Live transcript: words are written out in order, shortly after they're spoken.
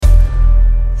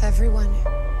everyone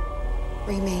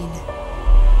remain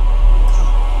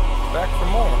calm. Back for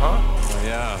more, huh? Oh,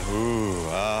 yeah.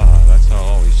 That's how it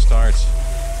always starts.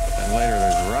 But then later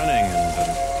there's running and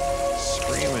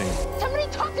screaming. Somebody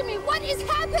talk to me! What is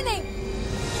happening?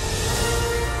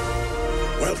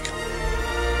 Welcome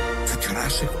to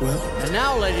Jurassic World. And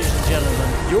now, ladies and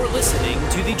gentlemen, you're listening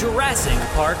to the Jurassic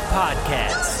Park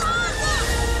Podcast.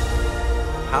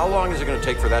 How long is it going to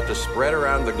take for that to spread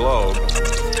around the globe?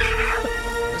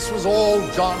 This was all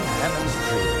John Hammond's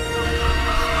dream.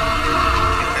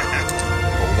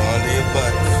 Hold on to your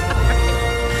butts.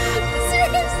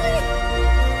 Seriously?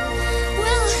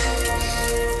 Well,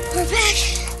 we're back.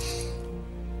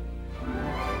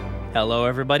 Hello,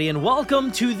 everybody, and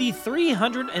welcome to the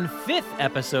 305th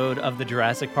episode of the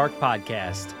Jurassic Park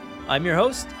Podcast. I'm your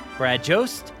host, Brad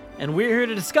Jost, and we're here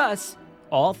to discuss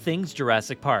all things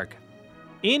Jurassic Park.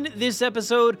 In this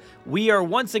episode, we are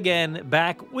once again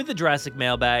back with the Jurassic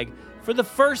Mailbag for the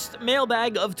first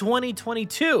mailbag of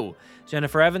 2022.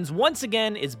 Jennifer Evans once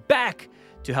again is back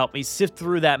to help me sift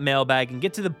through that mailbag and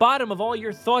get to the bottom of all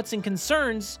your thoughts and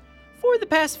concerns for the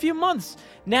past few months.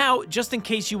 Now, just in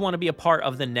case you want to be a part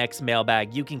of the next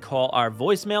mailbag, you can call our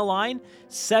voicemail line,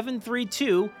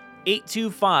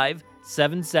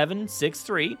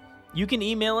 732-825-7763. You can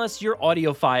email us your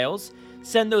audio files.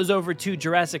 Send those over to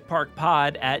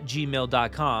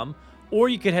JurassicParkPod@gmail.com, or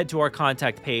you could head to our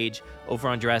contact page over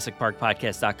on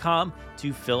JurassicParkPodcast.com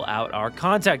to fill out our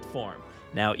contact form.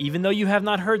 Now, even though you have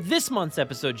not heard this month's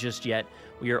episode just yet,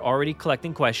 we are already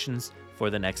collecting questions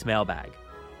for the next mailbag.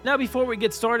 Now, before we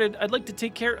get started, I'd like to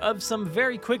take care of some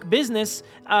very quick business.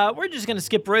 We're just going to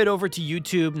skip right over to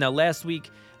YouTube. Now, last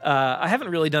week, I haven't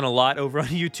really done a lot over on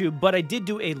YouTube, but I did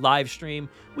do a live stream.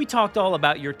 We talked all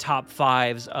about your top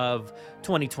fives of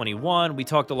 2021. We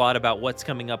talked a lot about what's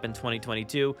coming up in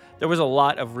 2022. There was a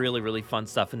lot of really, really fun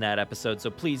stuff in that episode, so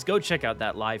please go check out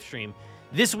that live stream.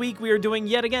 This week, we are doing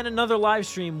yet again another live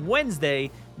stream, Wednesday,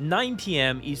 9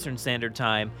 p.m. Eastern Standard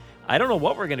Time. I don't know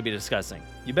what we're going to be discussing.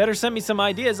 You better send me some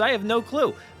ideas. I have no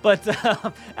clue. But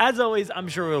as always, I'm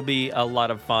sure it'll be a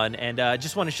lot of fun. And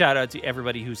just want to shout out to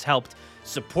everybody who's helped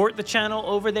support the channel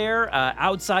over there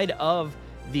outside of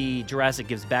the Jurassic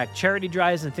Gives Back charity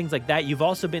drives and things like that. You've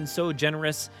also been so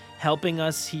generous helping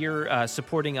us here,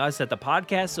 supporting us at the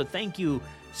podcast. So thank you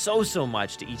so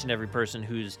much to each and every person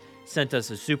who's sent us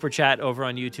a super chat over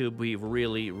on YouTube. We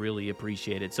really, really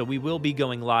appreciate it. So we will be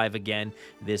going live again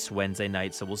this Wednesday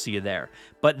night, so we'll see you there.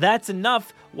 But that's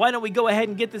enough. Why don't we go ahead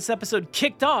and get this episode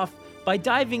kicked off by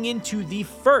diving into the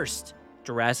first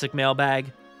Jurassic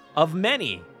Mailbag of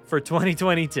many for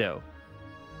 2022.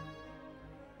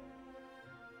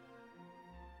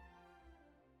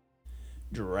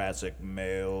 Jurassic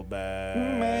Mailbag.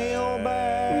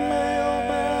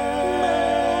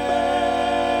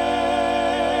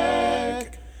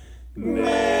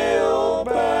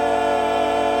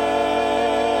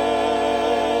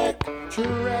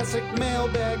 Jurassic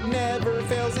Mailbag never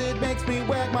fails. It makes me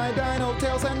wag my dino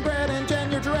tails. I'm Brad and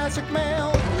Jen, your Jurassic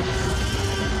Mail.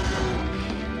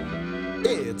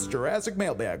 It's Jurassic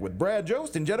Mailbag with Brad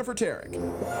Jost and Jennifer Tarek.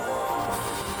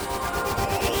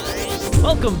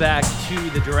 Welcome back to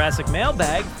the Jurassic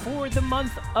Mailbag for the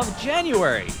month of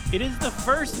January. It is the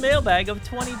first mailbag of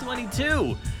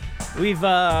 2022. We've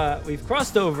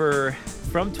crossed over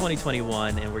from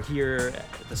 2021, and we're here at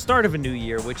the start of a new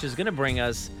year, which is going to bring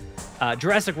us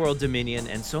Jurassic World Dominion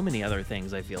and so many other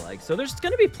things, I feel like. So there's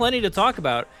going to be plenty to talk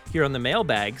about here on the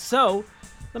mailbag. So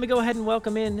let me go ahead and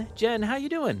welcome in Jen. How you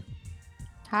doing?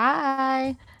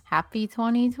 Hi. Happy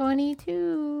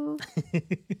 2022.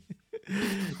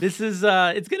 This is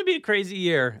it's going to be a crazy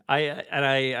year.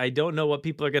 I don't know what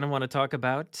people are going to want to talk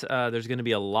about. There's going to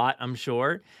be a lot, I'm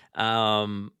sure.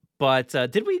 But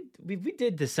did we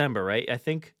did December, right? I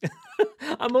think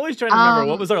I'm always trying to remember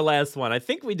what was our last one. I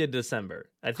think we did December.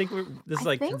 I think this is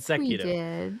like consecutive. We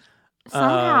did.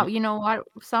 Somehow, you know what?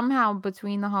 Somehow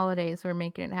between the holidays we're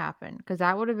making it happen, because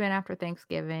that would have been after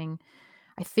Thanksgiving.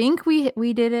 I think we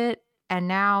did it, and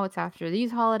now it's after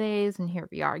these holidays, and here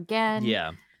we are again.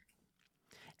 Yeah.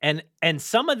 And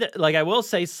some of the, like, I will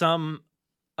say some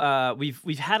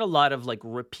we've had a lot of like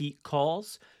repeat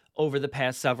calls over the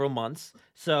past several months.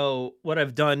 So what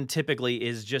I've done typically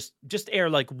is just air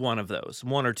like one of those,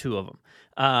 one or two of them.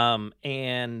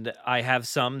 And I have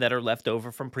some that are left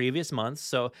over from previous months.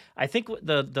 So I think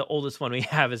the oldest one we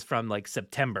have is from like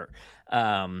September.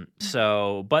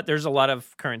 But there's a lot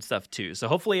of current stuff too. So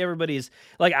hopefully everybody's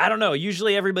like, I don't know,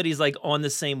 usually everybody's like on the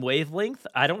same wavelength.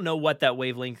 I don't know what that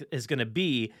wavelength is going to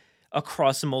be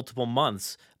across multiple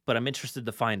months, but I'm interested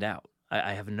to find out.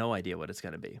 I have no idea what it's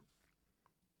going to be.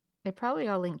 They probably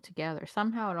all link together.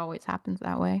 Somehow it always happens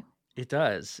that way. It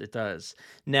does. It does.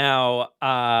 Now,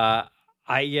 I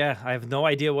have no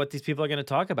idea what these people are going to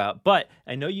talk about, but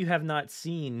I know you have not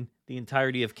seen the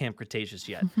entirety of Camp Cretaceous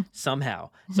yet. Somehow,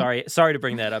 sorry to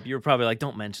bring that up. You were probably like,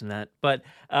 "Don't mention that," but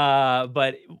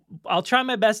I'll try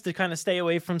my best to kind of stay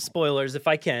away from spoilers if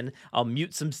I can. I'll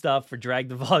mute some stuff or drag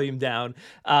the volume down.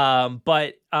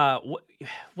 But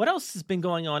what else has been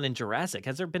going on in Jurassic?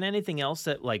 Has there been anything else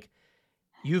that like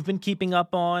you've been keeping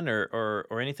up on,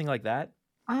 or anything like that?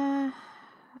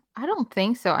 I don't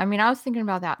think so. I mean, I was thinking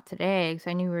about that today because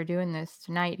I knew we were doing this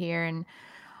tonight here, and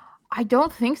I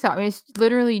don't think so. I mean, it's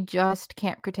literally just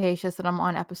Camp Cretaceous that I'm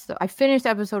on I finished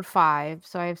episode 5,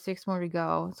 so I have 6 more to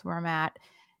go. That's where I'm at,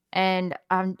 and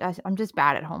I'm just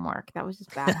bad at homework. That was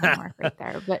just bad homework right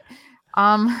there. But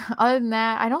other than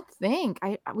that, I don't think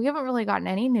we haven't really gotten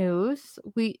any news.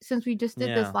 Since we just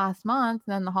did this last month,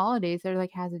 and then the holidays, there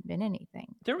like hasn't been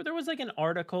anything. There was like an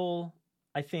article,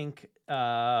 I think,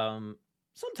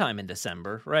 sometime in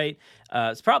December, right?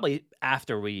 It's probably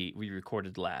after we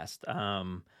recorded last.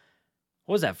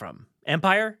 What was that from?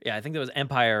 Empire? Yeah, I think there was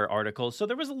Empire article. So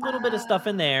there was a little bit of stuff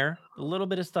in there.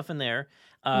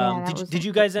 Did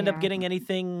you guys end up getting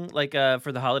anything like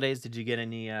for the holidays? Did you get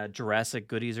any Jurassic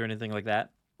goodies or anything like that?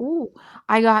 Ooh,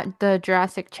 I got the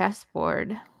Jurassic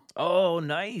chessboard. Oh,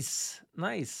 nice.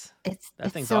 It's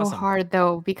so awesome. hard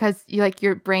though because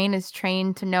your brain is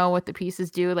trained to know what the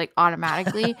pieces do like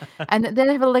automatically, and then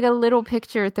they have like a little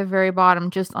picture at the very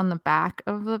bottom just on the back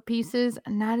of the pieces,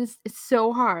 and it's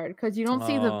so hard because you don't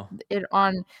see it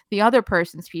on the other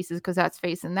person's pieces because that's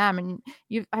facing them, and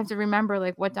you have to remember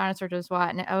like what dinosaur does what,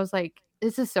 and I was like,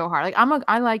 this is so hard. Like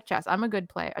I like chess. I'm a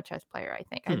chess player. I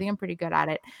think I'm pretty good at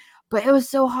it, but it was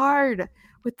so hard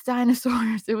with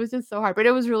dinosaurs. It was just so hard, but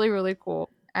it was really really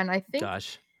cool. And I think,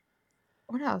 gosh,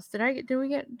 what else did I get? Did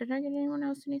I get anyone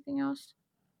else? Anything else?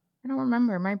 I don't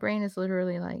remember. My brain is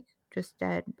literally like just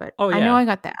dead. But I know I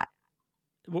got that.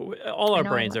 All our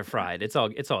brains are fried. It's all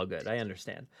good. I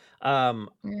understand.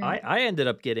 I ended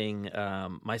up getting.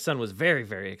 My son was very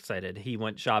very excited. He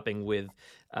went shopping with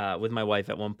my wife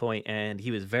at one point, and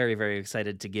he was very very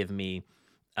excited to give me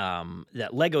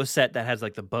that Lego set that has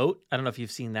like the boat. I don't know if you've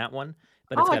seen that one.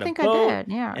 But it's got I think a boat, I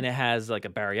did, yeah. And it has like a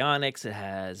baryonyx. It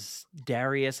has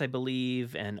Darius, I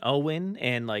believe, and Owen,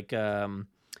 and like I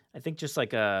think just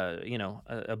like a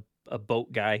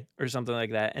boat guy or something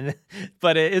like that. And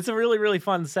but it's a really really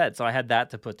fun set. So I had that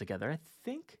to put together. I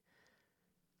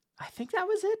think that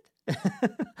was it.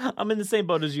 I'm in the same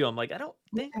boat as you. I'm like I don't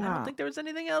think there was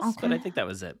anything else, but I think that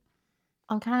was it.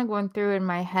 I'm kind of going through in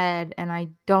my head, and I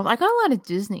got a lot of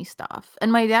Disney stuff.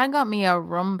 And my dad got me a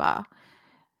Roomba.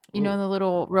 You know, the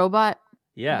little robot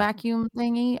vacuum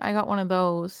thingy? I got one of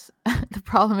those. The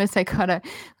problem is I gotta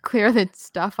clear the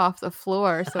stuff off the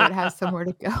floor so it has somewhere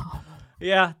to go.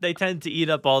 Yeah, they tend to eat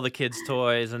up all the kids'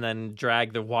 toys and then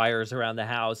drag the wires around the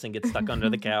house and get stuck under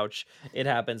the couch. It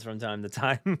happens from time to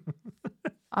time.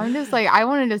 I'm just like, I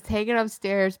want to just take it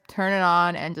upstairs, turn it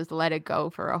on, and just let it go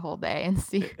for a whole day and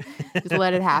see. Just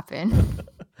let it happen.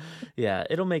 Yeah,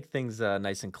 it'll make things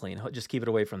nice and clean. Just keep it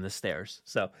away from the stairs.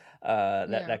 So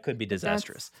that could be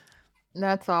disastrous.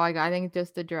 That's all I got. I think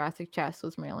just the Jurassic chest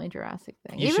was my only Jurassic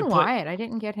thing. Even Wyatt, I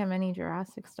didn't get him any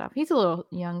Jurassic stuff. He's a little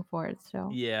young for it still.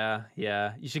 Yeah.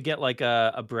 You should get like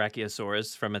a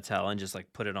Brachiosaurus from Mattel and just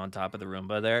like put it on top of the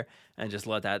Roomba there and just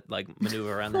let that like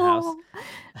maneuver around the house.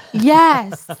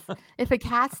 Yes. If a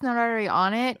cat's not already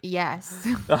on it, yes.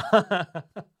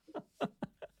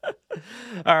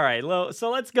 All right,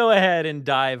 so let's go ahead and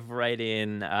dive right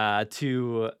in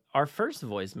to our first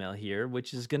voicemail here,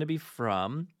 which is going to be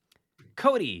from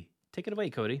Cody. Take it away,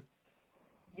 Cody.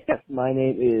 Yes, my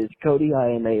name is Cody. I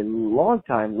am a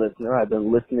longtime listener. I've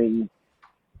been listening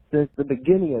since the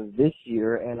beginning of this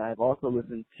year, and I've also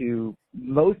listened to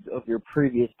most of your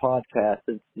previous podcasts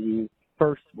since the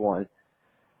first one.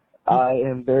 I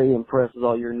am very impressed with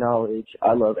all your knowledge.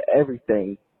 I love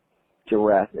everything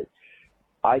Jurassic.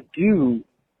 I do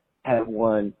have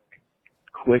one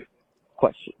quick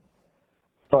question.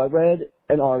 So I read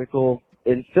an article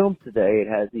in Film Today. It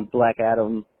has the Black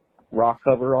Adam rock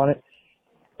cover on it,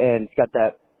 and it's got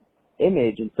that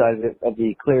image inside of it of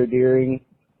the Claire Deering.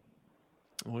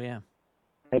 Oh, yeah.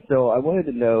 And so I wanted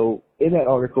to know, in that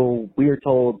article, we are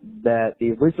told that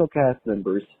the original cast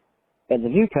members and the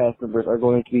new cast members are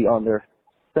going to be on their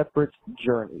separate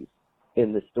journeys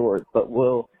in the story, but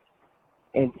will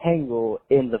entangle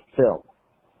in the film.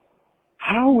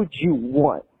 How would you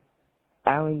want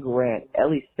Alan Grant,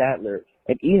 Ellie Sattler,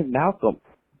 and Ian Malcolm,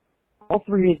 all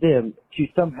three of them, to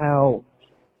somehow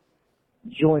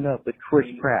join up with Chris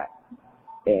Pratt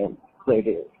and Claire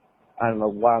Deering? I don't know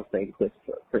why I'm saying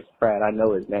Chris Pratt. I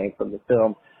know his name from the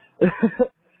film.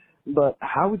 But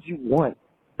how would you want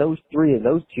those three and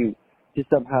those two to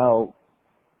somehow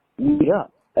meet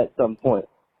up at some point?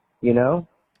 You know?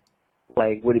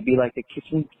 Like, would it be like the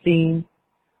kitchen scene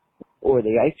or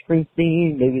the ice cream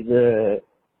scene? Maybe the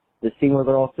scene where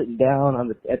they're all sitting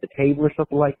down at the table or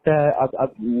something like that? I'd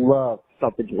love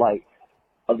something like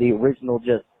the original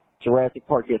just Jurassic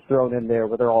Park gets thrown in there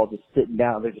where they're all just sitting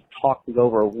down. They're just talking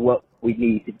over what we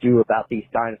need to do about these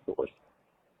dinosaurs.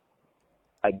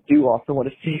 I do also want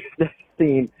to see that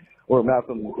scene where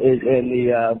Malcolm is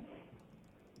in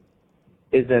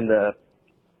the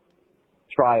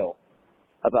trial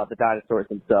about the dinosaurs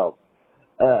themselves.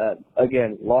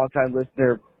 Again, long-time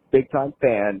listener, big-time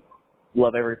fan.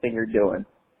 Love everything you're doing.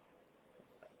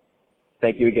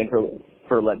 Thank you again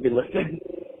for letting me listen.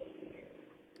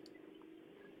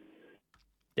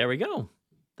 There we go.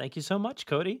 Thank you so much,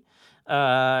 Cody.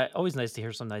 Always nice to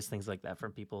hear some nice things like that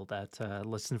from people that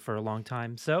listen for a long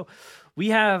time. So we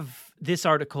have this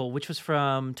article, which was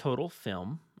from Total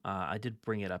Film. I did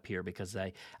bring it up here because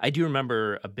I do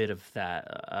remember a bit of that,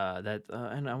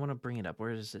 and I want to bring it up.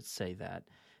 Where does it say that?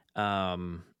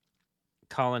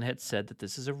 Colin had said that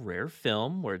this is a rare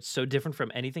film where it's so different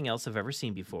from anything else I've ever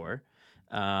seen before.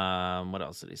 What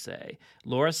else did he say?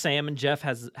 Laura, Sam, and Jeff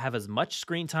have as much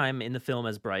screen time in the film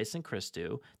as Bryce and Chris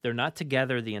do. They're not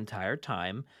together the entire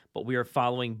time, but we are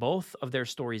following both of their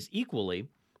stories equally,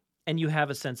 and you have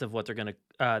a sense of what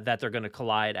that they're gonna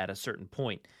collide at a certain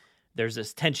point. There's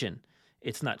this tension.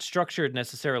 It's not structured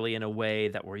necessarily in a way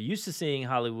that we're used to seeing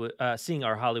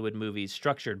our Hollywood movies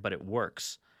structured, but it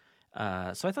works.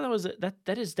 So I thought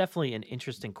that is definitely an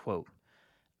interesting quote.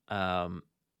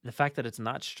 The fact that it's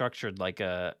not structured like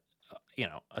a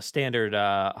standard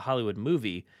Hollywood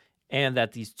movie, and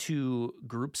that these two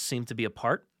groups seem to be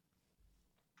apart.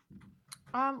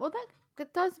 Well,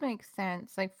 that does make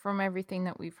sense. Like from everything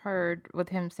that we've heard with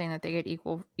him saying that they get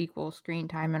equal screen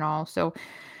time and all. So,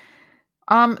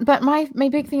 but my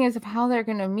big thing is of how they're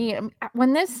gonna meet.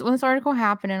 When this article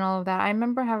happened and all of that, I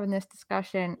remember having this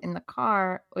discussion in the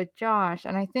car with Josh,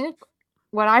 and I think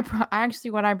what I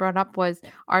brought up was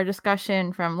our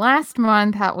discussion from last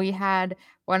month that we had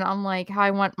when I'm like, how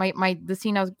I want the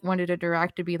scene I wanted to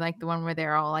direct to be like the one where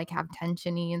they're all like have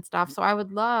tension-y and stuff. So I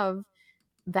would love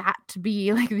that to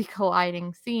be like the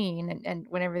colliding scene and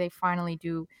whenever they finally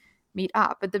do meet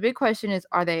up. But the big question is,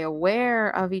 are they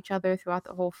aware of each other throughout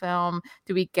the whole film?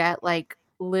 Do we get like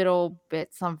little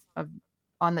bits of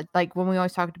on the, like when we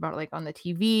always talked about like on the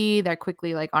TV, they're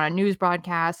quickly like on a news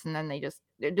broadcast and then they're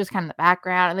just kind of in the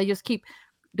background and they just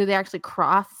do they actually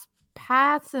cross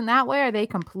paths in that way? Are they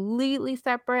completely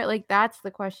separate? Like that's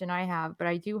the question I have, but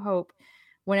I do hope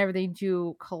whenever they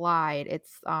do collide,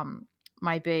 it's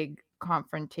my big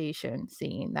confrontation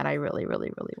scene that I really,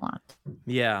 really, really want.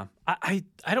 Yeah. I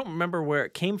don't remember where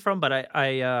it came from, but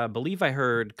I believe I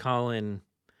heard Colin,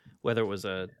 whether it was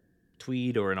a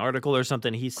tweet or an article or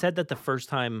something, he said that the first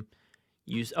time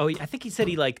I think he said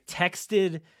he like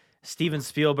texted Steven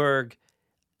Spielberg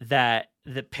that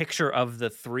the picture of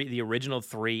the original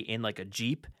three in like a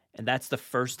Jeep, and that's the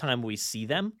first time we see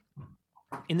them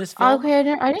in this film. Okay,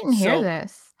 I didn't hear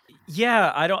this.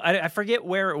 Yeah, I forget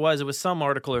where it was. It was some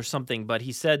article or something, but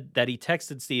he said that he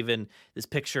texted Steven this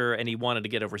picture and he wanted to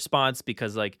get a response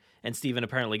because and Steven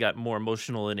apparently got more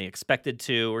emotional than he expected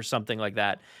to or something like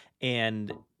that.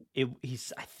 And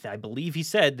I believe he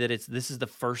said that this is the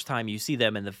first time you see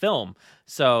them in the film.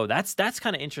 So that's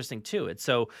kind of interesting too. It's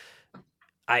so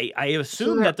I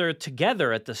assume that they're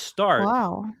together at the start.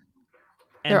 Wow.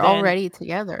 They're already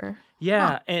together.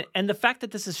 Yeah, huh. And the fact that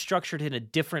this is structured in a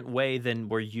different way than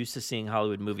we're used to seeing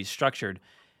Hollywood movies structured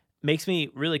makes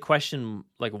me really question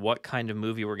like what kind of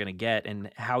movie we're going to get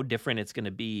and how different it's going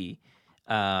to be.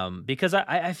 Because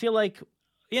I feel like,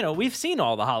 we've seen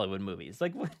all the Hollywood movies.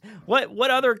 Like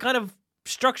what other kind of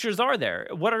structures are there?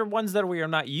 What are ones that we are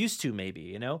not used to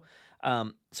maybe,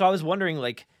 So I was wondering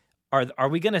like, are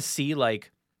we going to see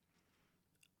like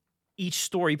each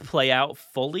story play out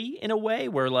fully in a way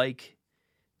where like,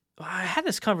 I had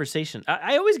this conversation.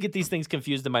 I always get these things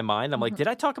confused in my mind. I'm like, did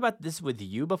I talk about this with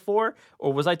you before?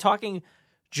 Or was I talking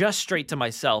just straight to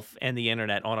myself and the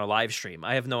internet on a live stream?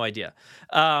 I have no idea.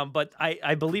 But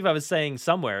I believe I was saying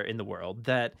somewhere in the world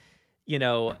that, you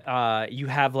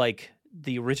have like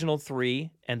the original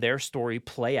three and their story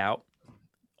play out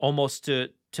almost to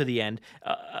the end,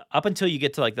 up until you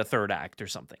get to like the third act or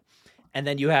something. And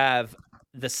then you have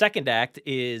the second act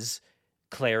is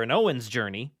Claire and Owen's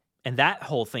journey. And that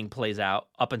whole thing plays out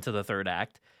up until the third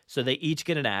act. So they each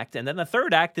get an act. And then the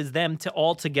third act is them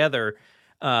all together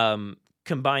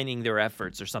combining their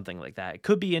efforts or something like that. It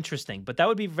could be interesting, but that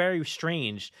would be very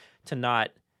strange to not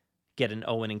get an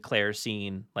Owen and Claire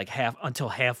scene like until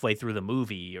halfway through the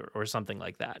movie or something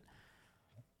like that.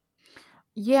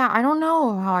 Yeah, I don't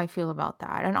know how I feel about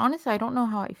that. And honestly, I don't know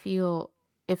how I feel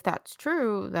if that's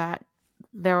true that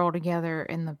they're all together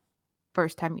in the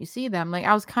first time you see them. Like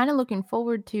I was kind of looking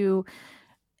forward to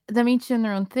them each doing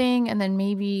their own thing and then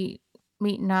maybe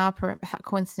meeting up or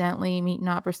coincidentally meeting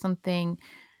up or something.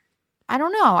 I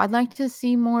don't know. I'd like to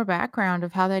see more background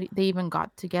of how they even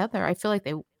got together. I feel like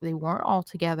they weren't all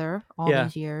together all Yeah.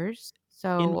 these years. In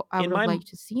So I in would have my liked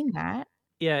to seen that.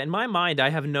 Yeah, in my mind, I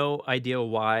have no idea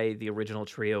why the original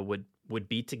trio would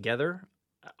be together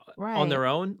on Right. their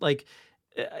own. Like,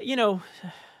 you know,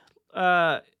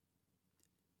 uh,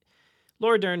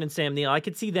 Laura Dern and Sam Neill, I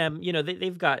could see them,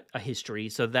 they've got a history,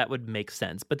 so that would make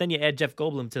sense. But then you add Jeff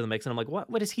Goldblum to the mix, and I'm like,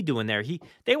 what is he doing there?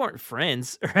 They weren't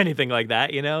friends or anything like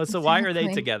that, so why are they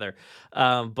Exactly. together?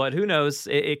 But who knows?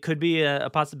 It could be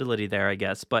a possibility there, I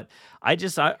guess. But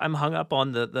I'm hung up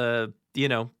on the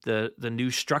new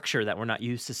structure that we're not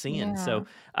used to seeing. Yeah. So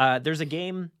there's a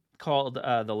game called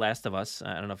The Last of Us.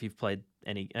 I don't know if you've played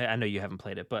any. I know you haven't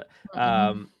played it, but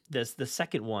Mm-mm. the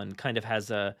second one kind of has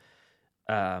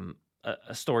um,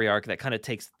 a story arc that kind of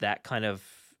takes that kind of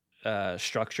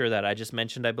structure that I just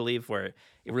mentioned, I believe, where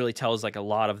it really tells like a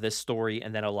lot of this story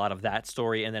and then a lot of that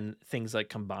story and then things like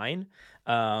combine.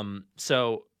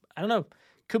 So I don't know.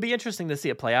 Could be interesting to see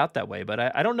it play out that way, but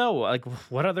I don't know. Like,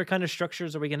 what other kind of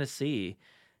structures are we going to see?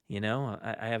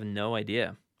 I have no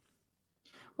idea.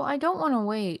 Well, I don't want to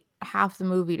wait half the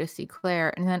movie to see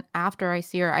Claire, and then after I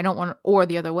see her, I don't want, or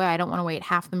the other way, I don't want to wait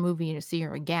half the movie to see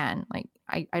her again. Like,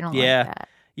 I don't like Yeah. that.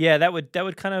 Yeah, that would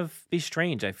kind of be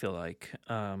strange, I feel like.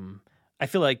 I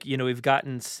feel like, we've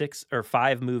gotten 6 or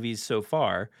 5 movies so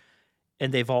far,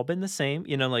 and they've all been the same,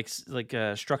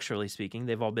 structurally speaking,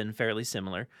 they've all been fairly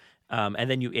similar. And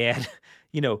then you add,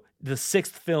 the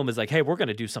 6th film is like, hey, we're going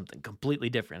to do something completely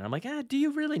different. I'm like, do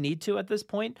you really need to at this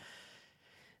point?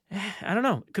 I don't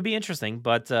know. It could be interesting,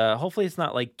 but hopefully it's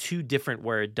not like too different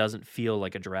where it doesn't feel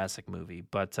like a Jurassic movie.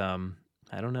 But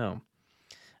I don't know.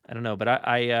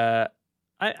 But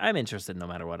I'm interested no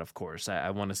matter what, of course. I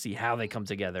want to see how they come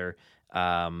together.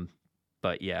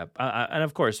 But yeah, and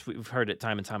of course, we've heard it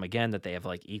time and time again that they have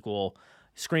like equal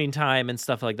screen time and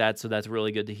stuff like that. So that's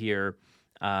really good to hear.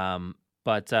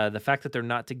 But the fact that they're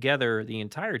not together the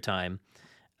entire time,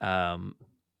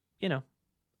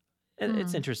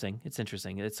 it's Hmm. interesting. It's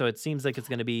interesting. So it seems like it's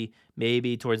going to be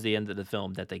maybe towards the end of the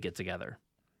film that they get together.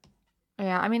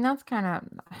 Yeah, I mean that's kind of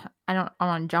I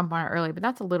want to jump on it early, but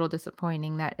that's a little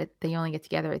disappointing that they only get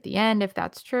together at the end if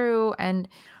that's true. And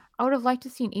I would have liked to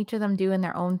seen each of them doing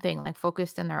their own thing, like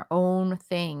focused in their own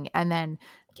thing, and then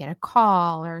get a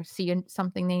call or see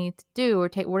something they need to do or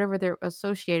take whatever they're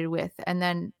associated with, and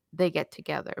then they get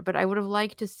together. But I would have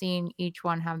liked to seen each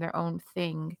one have their own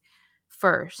thing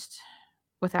first,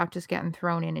 without just getting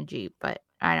thrown in a jeep. But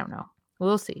I don't know.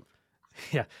 We'll see.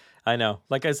 Yeah, I know.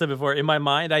 Like I said before, in my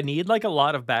mind, I need like a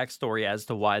lot of backstory as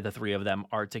to why the 3 of them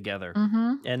are together.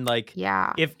 Mm-hmm. And like,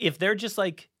 Yeah. if they're just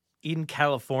like in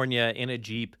California in a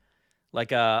Jeep,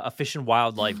 like a Fish and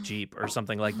Wildlife Jeep or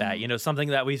something like that, something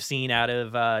that we've seen out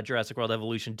of Jurassic World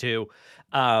Evolution 2.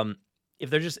 If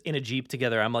they're just in a Jeep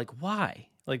together, I'm like, why?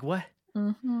 Like what?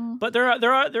 Mm-hmm. But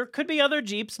there could be other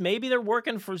Jeeps. Maybe they're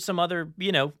working for some other,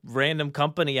 random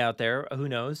company out there. Who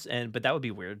knows? But that would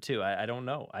be weird too. I don't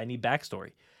know. I need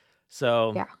backstory.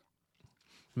 So Yeah.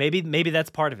 maybe that's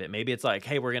part of it. Maybe it's like,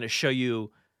 hey, we're gonna show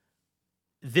you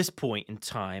this point in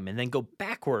time and then go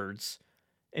backwards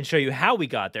and show you how we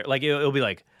got there. Like it'll be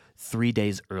like 3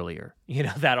 days earlier.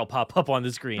 That'll pop up on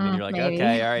the screen, and you're like, Maybe.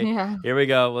 okay, all right, Yeah. here we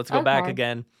go. Let's go back Okay.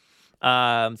 again.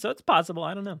 So it's possible.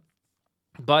 I don't know.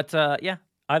 But yeah,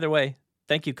 either way,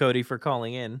 thank you, Cody, for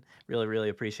calling in. Really, really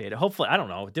appreciate it. Hopefully, I don't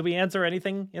know. Did we answer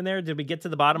anything in there? Did we get to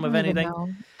the bottom of anything?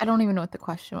 I don't even know what the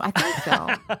question was. I think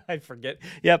so. I forget.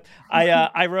 Yep.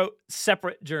 I wrote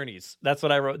separate journeys. That's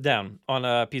what I wrote down on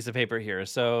a piece of paper here.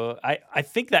 So I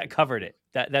think that covered it.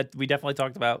 That we definitely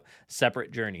talked about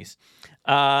separate journeys.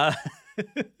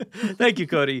 Thank you,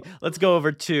 Cody. Let's go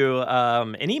over to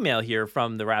an email here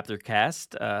from the Raptor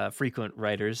Cast, frequent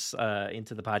writers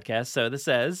into the podcast. So this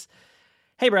says,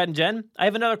 hey, Brad and Jen, I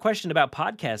have another question about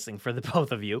podcasting for the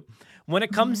both of you. When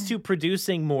it comes to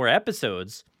producing more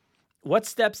episodes, what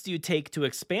steps do you take to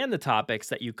expand the topics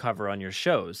that you cover on your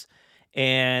shows?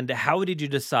 And how did you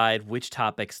decide which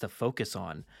topics to focus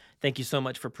on? Thank you so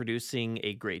much for producing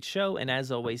a great show. And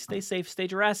as always, stay safe, stay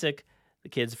Jurassic. The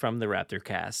kids from the Raptor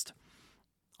Cast.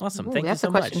 Awesome. Ooh, Thank you that's so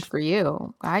a question much. for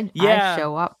you. I Yeah.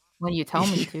 show up when you tell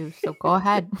me to, so go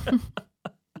ahead.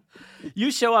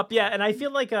 You show up, yeah, and I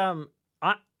feel like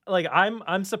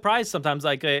I'm surprised sometimes.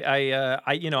 Like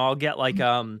I'll get like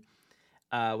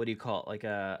what do you call it, like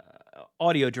a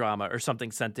audio drama or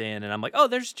something sent in, and I'm like, oh,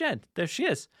 there's Jen, there she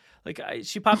is. Like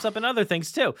she pops up in other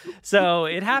things too, so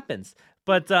it happens.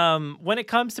 But when it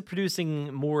comes to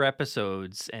producing more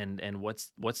episodes and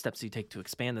what steps do you take to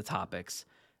expand the topics,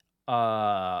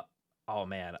 oh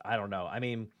man, I don't know. I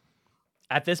mean,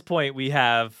 at this point we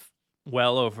have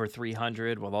well over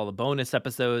 300 with all the bonus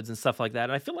episodes and stuff like that,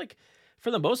 and I feel like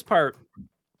for the most part,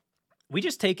 we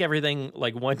just take everything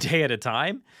like one day at a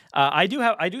time. I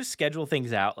do schedule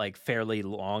things out like fairly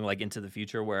long, like into the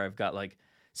future, where I've got like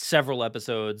several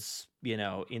episodes,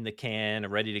 in the can,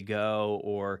 ready to go,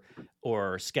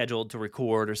 or scheduled to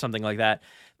record or something like that.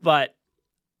 But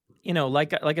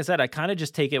like I said, I kind of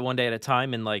just take it one day at a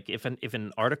time. And like if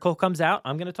an article comes out,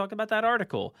 I'm going to talk about that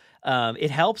article. It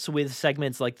helps with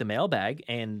segments like the Mailbag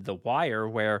and the Wire,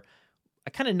 where I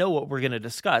kind of know what we're going to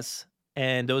discuss.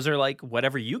 And those are like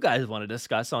whatever you guys want to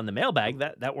discuss on the Mailbag.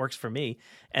 That works for me.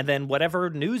 And then whatever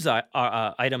news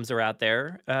items are out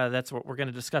there, that's what we're going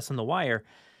to discuss on the Wire.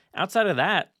 Outside of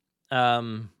that,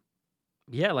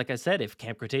 like I said, if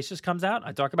Camp Cretaceous comes out,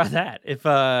 I talk about that. If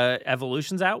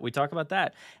Evolution's out, we talk about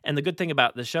that. And the good thing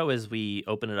about the show is we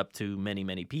open it up to many,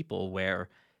 many people, where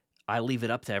I leave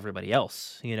it up to everybody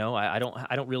else. I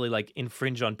don't really like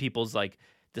infringe on people's like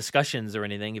discussions or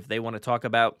anything. If they want to talk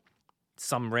about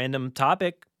some random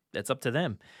topic, that's up to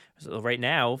them. So right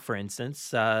now, for instance,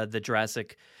 the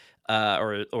Jurassic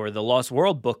or the Lost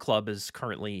World book club is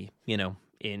currently,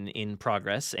 in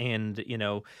progress, and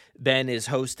Ben is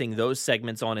hosting those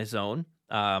segments on his own.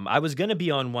 I was going to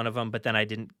be on one of them, but then I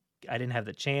didn't have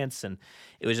the chance, and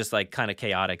it was just like kind of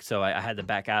chaotic, so I had to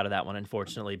back out of that one,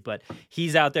 unfortunately. But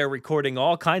he's out there recording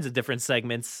all kinds of different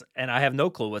segments, and I have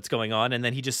no clue what's going on, and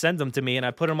then he just sends them to me, and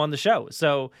I put them on the show.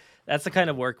 So that's the kind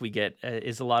of work we get,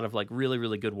 is a lot of like really,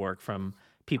 really good work from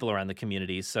people around the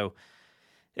community. So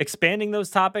expanding those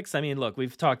topics, I mean, look,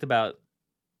 we've talked about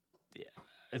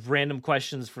random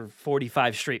questions for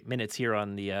 45 straight minutes here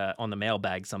on the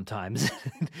Mailbag sometimes.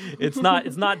 It's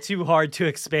not too hard to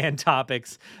expand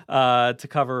topics to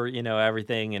cover,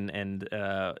 everything and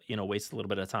waste a little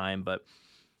bit of time. But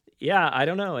yeah, I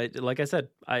don't know. Like I said,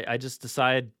 I just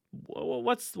decide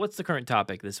what's the current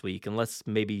topic this week, and let's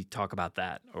maybe talk about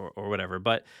that or whatever.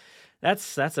 But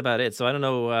that's about it. So I don't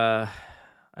know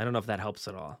if that helps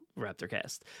at all,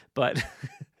 Raptorcast, but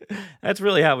that's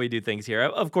really how we do things here.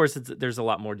 Of course, there's a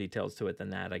lot more details to it than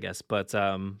that, I guess. But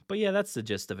yeah, that's the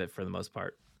gist of it for the most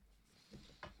part.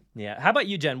 Yeah. How about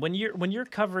you, Jen? When you're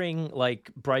covering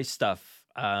like Bryce stuff,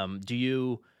 do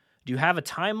you have a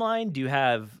timeline? Do you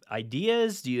have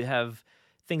ideas? Do you have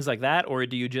things like that, or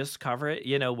do you just cover it?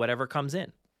 Whatever comes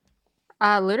in.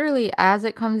 Literally as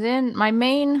it comes in. My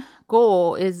main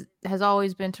goal has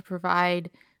always been to provide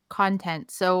content.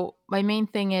 So my main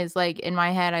thing is, like, in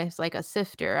my head, I was like a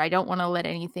sifter. I don't want to let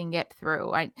anything get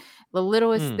through. The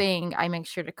littlest thing I make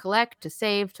sure to collect, to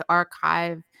save, to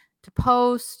archive, to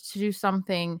post, to do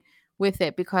something with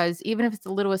it, because even if it's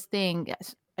the littlest thing,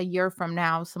 a year from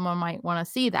now, someone might want to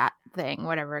see that thing,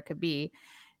 whatever it could be.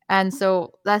 And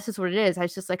so that's just what it is. I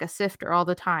was just like a sifter all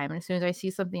the time. And as soon as I see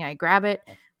something, I grab it,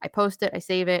 I post it, I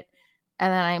save it,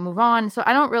 and then I move on. So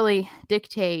I don't really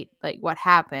dictate like what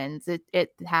happens.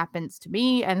 It happens to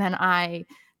me, and then I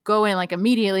go in like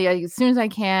immediately, like, as soon as I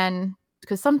can,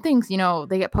 because some things,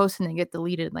 they get posted and they get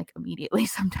deleted like immediately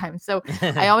sometimes. So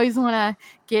I always want to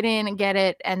get in and get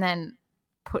it, and then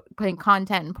putting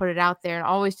content and put it out there, and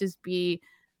always just be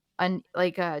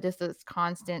just this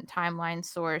constant timeline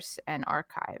source and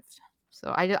archived.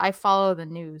 So I follow the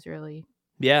news, really.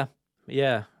 Yeah.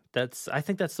 I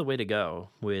think that's the way to go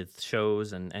with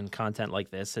shows and content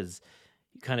like this, is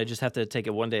you kind of just have to take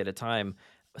it one day at a time.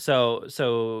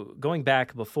 So going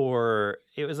back before,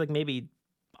 it was like maybe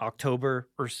October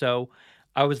or so,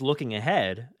 I was looking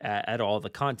ahead at all the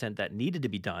content that needed to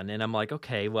be done. And I'm like,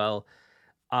 okay, well,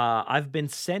 I've been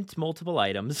sent multiple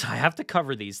items. I have to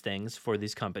cover these things for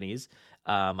these companies.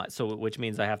 Which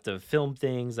means I have to film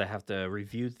things, I have to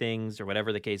review things, or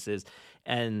whatever the case is.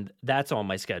 And that's on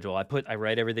my schedule. I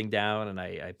write everything down, and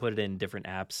I put it in different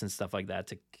apps and stuff like that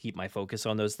to keep my focus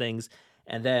on those things.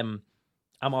 And then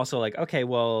I'm also like, okay,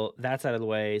 well, that's out of the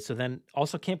way. So then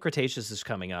also Camp Cretaceous is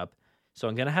coming up. So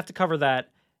I'm going to have to cover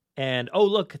that. And, oh,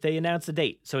 look, they announced a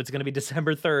date. So it's going to be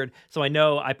December 3rd. So I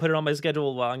know I put it on my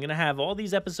schedule. Well, I'm going to have all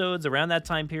these episodes around that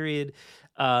time period,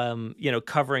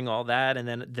 covering all that. And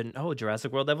then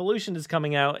Jurassic World Evolution is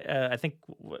coming out. I think,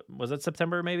 was it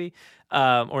September maybe?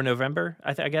 Or November,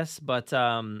 I guess. But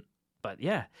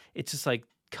yeah, it's just like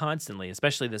constantly,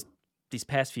 especially these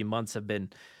past few months have been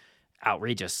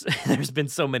outrageous. There's been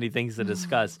so many things to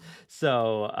discuss.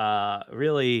 So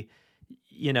really,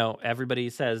 everybody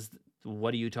says,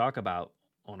 what do you talk about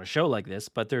on a show like this?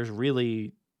 But there's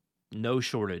really no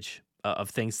shortage of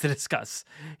things to discuss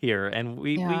here. And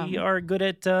we are good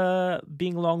at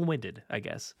being long-winded, I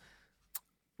guess.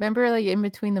 Remember, like in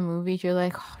between the movies, you're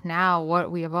like, oh, now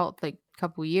what we have all like a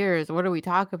couple years, what do we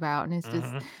talk about? And it's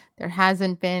just there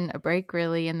hasn't been a break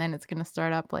really, and then it's gonna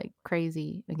start up like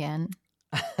crazy again.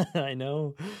 I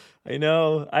know.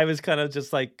 I was kind of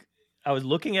just like, I was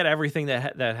looking at everything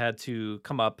that had to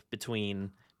come up between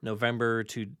November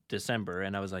to December,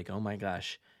 and I was like, oh my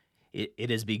gosh, it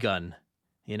has begun.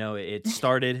 It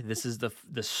started. This is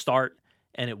the start.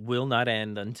 And it will not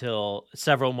end until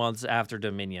several months after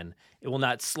Dominion. It will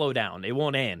not slow down. It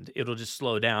won't end. It'll just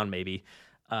slow down maybe.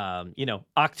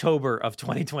 October of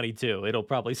 2022. It'll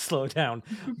probably slow down.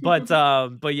 But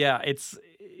yeah, it's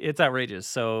outrageous.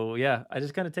 So yeah, I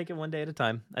just kind of take it one day at a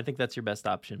time. I think that's your best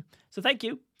option. So thank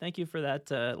you for that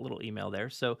little email there.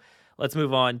 So let's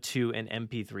move on to an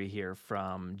MP3 here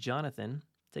from Jonathan.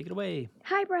 Take it away.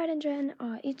 Hi, Brad and Jen.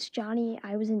 It's Johnny.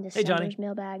 I was in December's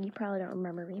mailbag. You probably don't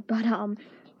remember me. But,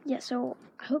 yeah, so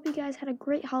I hope you guys had a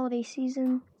great holiday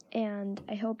season, and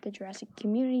I hope the Jurassic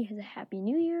community has a happy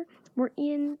new year. We're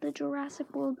in the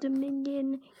Jurassic World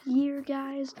Dominion year,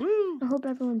 guys. Woo! I hope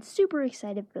everyone's super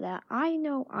excited for that. I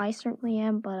know I certainly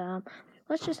am, but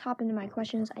let's just hop into my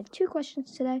questions. I have 2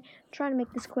 questions today. I'm trying to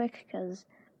make this quick, because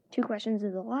 2 questions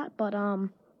is a lot. But,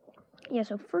 yeah,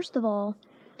 so first of all,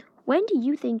 when do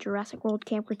you think Jurassic World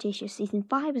Camp Cretaceous Season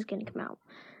 5 is going to come out?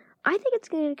 I think it's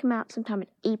going to come out sometime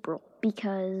in April,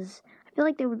 because I feel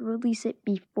like they would release it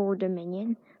before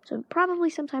Dominion. So probably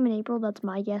sometime in April, that's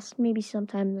my guess. Maybe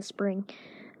sometime in the spring.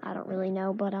 I don't really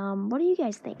know, but what do you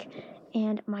guys think?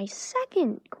 And my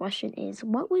second question is,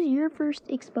 what was your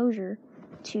first exposure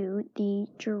to the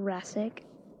Jurassic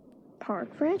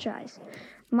Park franchise?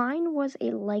 Mine was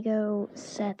a Lego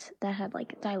set that had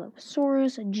like a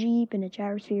Dilophosaurus, a Jeep, and a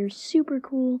gyrosphere. Super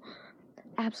cool.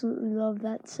 Absolutely love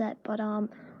that set. But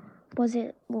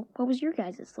what was your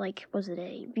guys's? Like, was it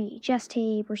a VHS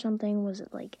tape or something? Was it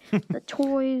like the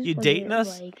toys? You was dating it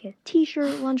us? Like a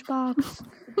T-shirt, lunchbox?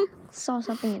 Saw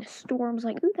something in a store and was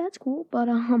like, ooh, that's cool. But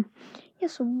yeah.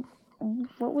 So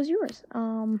what was yours?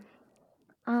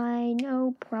 I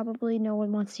know probably no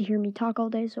one wants to hear me talk all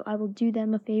day, so I will do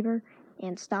them a favor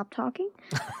and stop talking.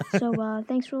 So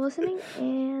thanks for listening,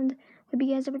 and hope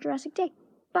you guys have a Jurassic day.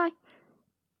 Bye.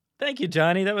 Thank you,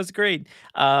 Johnny. That was great.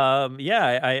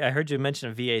 Yeah, I heard you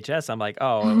mention a VHS. I'm like,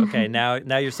 oh, okay. Now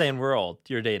you're saying we're old.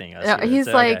 You're dating us. Yeah, he's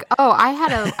like, oh, I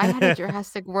had a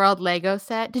Jurassic World Lego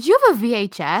set. Did you have a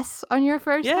VHS on your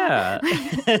first? Yeah.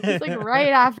 It's like right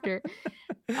after.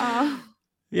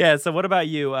 Yeah. So what about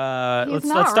you? Let's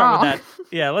start with that.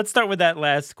 Yeah, let's start with that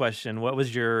last question. What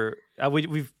was your?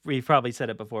 We've probably said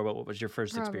it before, but what was your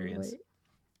first experience?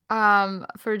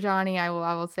 For Johnny, I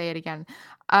will say it again.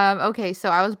 Okay, so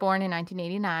I was born in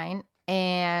 1989,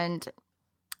 and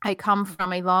I come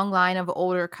from a long line of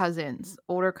older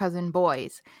cousin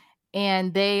boys,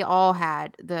 and they all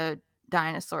had the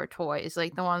dinosaur toys,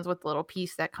 like the ones with the little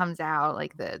piece that comes out,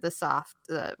 like the soft,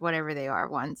 whatever they are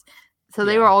ones. So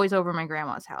they were always over my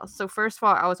grandma's house. So first of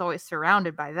all, I was always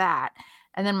surrounded by that.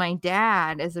 And then my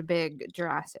dad is a big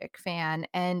Jurassic fan,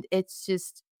 and it's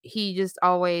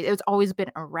always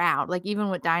been around. Like even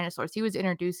with dinosaurs, he was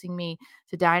introducing me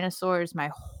to dinosaurs my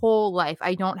whole life.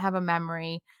 I don't have a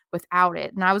memory without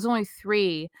it. And I was only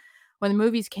 3 when the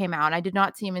movies came out. I did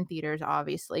not see them in theaters,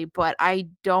 obviously, but I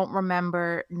don't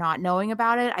remember not knowing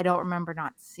about it. I don't remember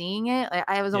not seeing it. Like,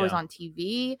 I was always on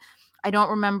TV. I don't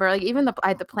remember, like, even I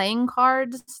had the playing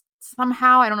cards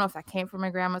somehow. I don't know if that came from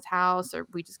my grandma's house or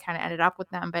we just kind of ended up with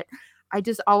them, but I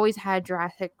just always had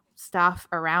Jurassic stuff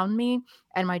around me,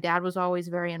 and my dad was always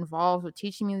very involved with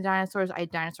teaching me the dinosaurs. I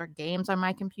had dinosaur games on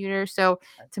my computer. So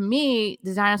to me,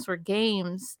 the dinosaur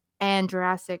games and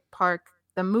Jurassic Park,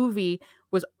 the movie,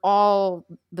 was all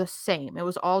the same. It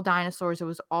was all dinosaurs. It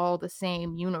was all the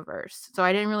same universe. So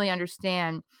I didn't really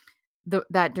understand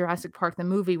that Jurassic Park, the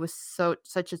movie, was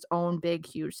such its own big,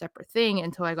 huge, separate thing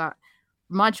until I got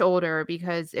much older,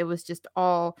 because it was just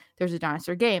all, there's a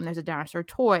dinosaur game, there's a dinosaur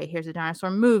toy, here's a dinosaur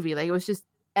movie. Like, it was just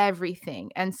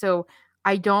everything. And so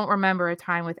I don't remember a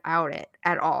time without it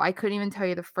at all. I couldn't even tell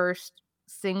you the first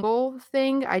single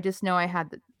thing. I just know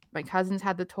my cousins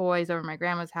had the toys over my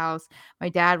grandma's house. My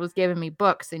dad was giving me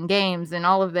books and games and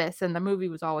all of this, and the movie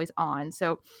was always on.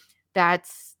 So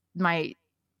that's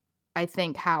I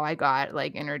think how I got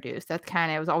like introduced. That's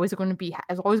kind of, it was always going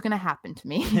to happen to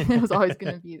me. It was always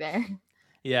going to be there.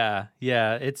 Yeah.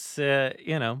 It's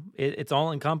it's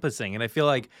all encompassing, and I feel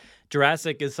like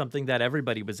Jurassic is something that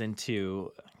everybody was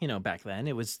into, back then.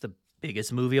 It was the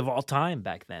biggest movie of all time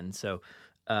back then. So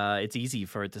it's easy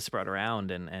for it to spread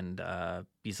around and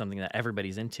be something that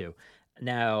everybody's into.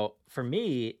 Now, for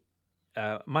me,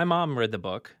 my mom read the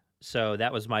book. So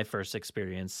that was my first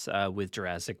experience with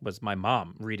Jurassic, was my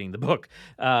mom reading the book.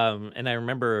 And I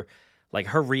remember like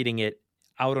her reading it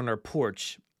out on her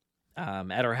porch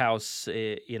at our house.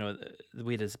 We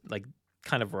had this like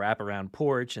kind of wraparound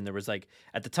porch, and there was like,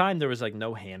 at the time there was like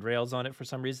no handrails on it for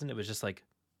some reason. It was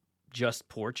just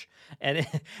porch.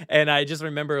 And I just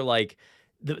remember like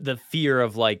the fear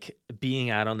of like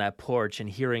being out on that porch and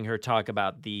hearing her talk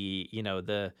about the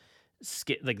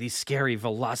these scary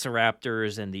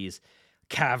velociraptors and these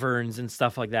caverns and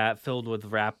stuff like that filled with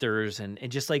raptors and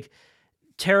just like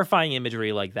terrifying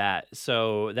imagery like that.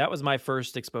 So that was my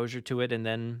first exposure to it. And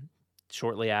then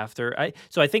shortly after, I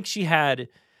think she had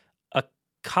a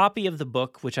copy of the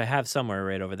book, which I have somewhere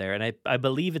right over there. And I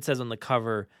believe it says on the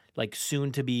cover, like,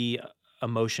 soon to be a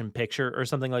motion picture or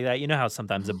something like that. You know how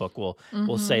sometimes a book will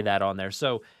say that on there.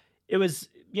 So it was,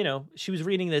 she was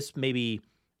reading this maybe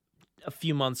a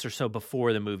few months or so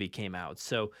before the movie came out.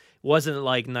 So it wasn't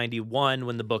like 91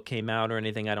 when the book came out or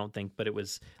anything, I don't think, but it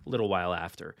was a little while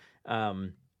after.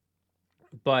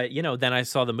 But, then I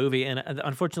saw the movie, and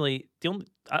unfortunately,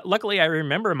 luckily I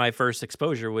remember my first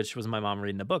exposure, which was my mom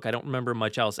reading the book. I don't remember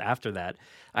much else after that.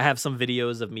 I have some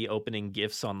videos of me opening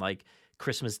gifts on like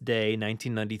Christmas Day,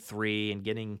 1993, and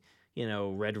getting,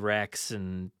 Red Rex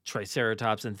and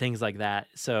Triceratops and things like that.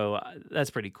 So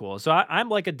that's pretty cool. So I'm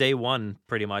like a day one,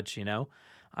 pretty much.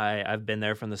 I've been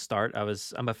there from the start.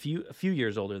 I'm a few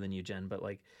years older than you, Jen, but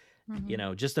like,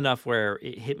 just enough where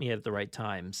it hit me at the right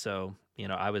time. So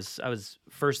I was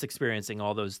first experiencing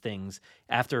all those things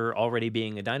after already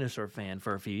being a dinosaur fan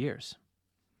for a few years.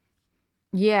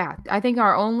 Yeah, I think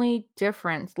our only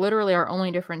difference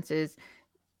is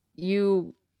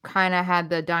you kind of had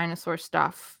the dinosaur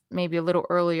stuff maybe a little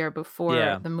earlier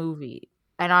before the movie,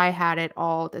 and I had it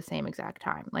all at the same exact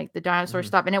time, like the dinosaur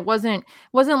stuff. And it wasn't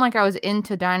like I was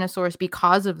into dinosaurs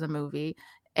because of the movie.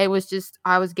 It was just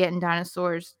I was getting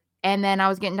dinosaurs, and then I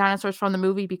was getting dinosaurs from the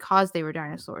movie because they were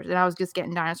dinosaurs, and I was just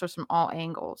getting dinosaurs from all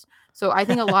angles. So I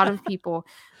think a lot of people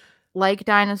like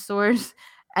dinosaurs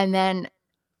and then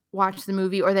watch the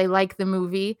movie, or they like the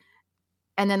movie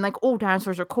and then like, oh,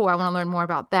 dinosaurs are cool, I want to learn more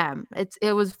about them.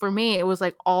 It was, for me, it was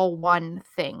like all one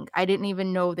thing. I didn't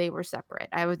even know they were separate.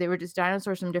 They were just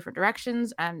dinosaurs from different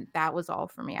directions, and that was all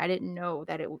for me. I didn't know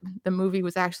that the movie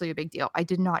was actually a big deal. I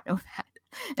did not know that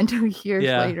until years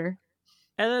later.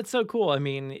 And that's so cool. I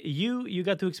mean, you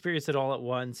got to experience it all at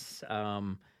once.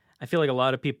 I feel like a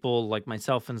lot of people, like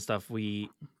myself and stuff, we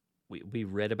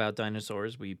read about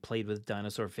dinosaurs, we played with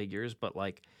dinosaur figures, but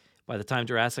like by the time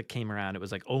Jurassic came around, it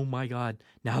was like, oh my God,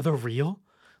 now they're real?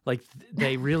 Like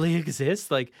they really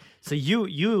exist? Like, so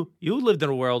you lived in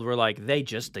a world where like they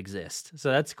just exist.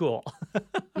 So that's cool.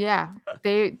 Yeah.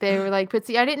 They were like, but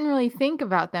see, I didn't really think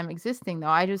about them existing though.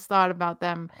 I just thought about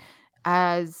them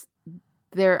as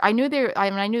I knew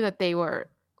that they were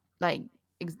like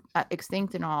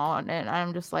extinct and all. And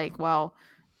I'm just like, well,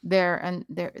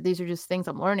 these are just things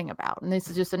I'm learning about, and this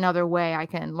is just another way I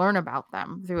can learn about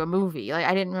them through a movie. Like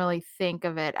I didn't really think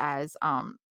of it as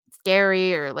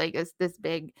scary or like this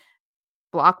big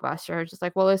blockbuster. It's just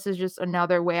like, well, this is just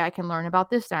another way I can learn about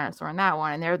this dinosaur and that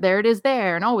one, and there it is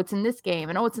there, and oh, it's in this game,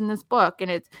 and oh, it's in this book,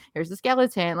 and here's the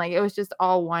skeleton. Like it was just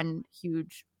all one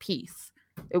huge piece.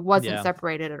 It wasn't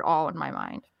separated at all in my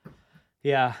mind.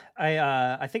 Yeah,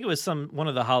 I think it was one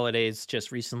of the holidays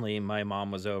just recently. My mom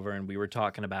was over, and we were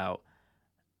talking about,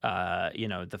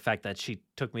 the fact that she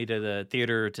took me to the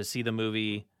theater to see the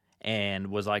movie,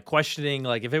 and was like questioning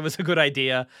like if it was a good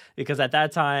idea, because at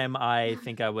that time I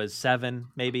think I was 7,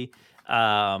 maybe.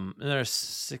 There's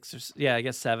 6 or I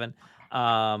guess 7.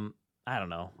 I don't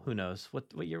know. Who knows?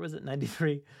 What year was it?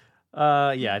 93.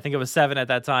 I think it was 7 at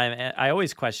that time. And I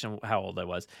always question how old I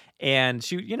was. And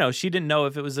she didn't know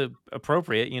if it was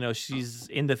appropriate. She's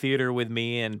in the theater with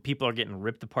me, and people are getting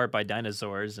ripped apart by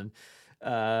dinosaurs. And,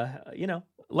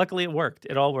 luckily it worked.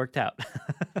 It all worked out.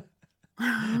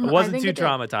 I wasn't too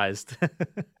traumatized.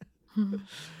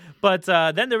 But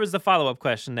then there was the follow-up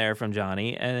question there from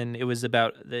Johnny, and it was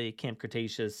about the Camp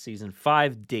Cretaceous season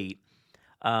 5 date.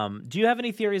 Do you have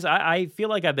any theories? I feel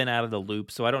like I've been out of the loop,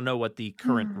 so I don't know what the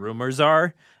current rumors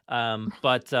are.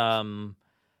 But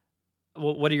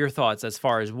what are your thoughts as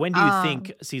far as when do you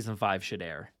think season 5 should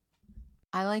air?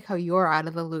 I like how you're out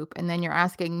of the loop, and then you're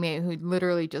asking me, who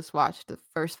literally just watched the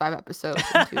first 5 episodes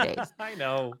in 2 days. I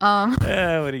know. What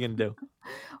are you gonna do?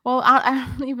 Well, I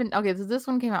don't even. Okay, so this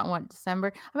one came out in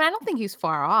December? I mean, I don't think he's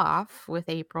far off with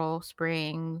April,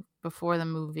 spring, before the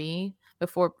movie,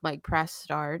 before like press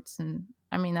starts. And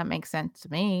I mean, that makes sense to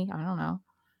me. I don't know.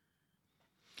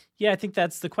 Yeah, I think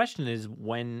that's the question is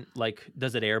when, like,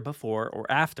 does it air before or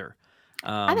after?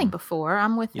 I think before.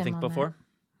 I'm with You him think on before?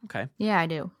 that. Okay. Yeah, I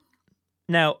do.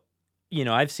 Now,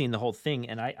 I've seen the whole thing,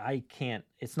 and I can't.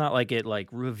 It's not like it like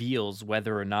reveals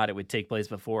whether or not it would take place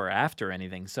before or after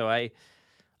anything. So I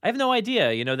have no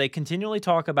idea. They continually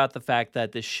talk about the fact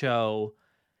that this show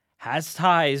has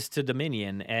ties to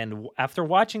Dominion, and after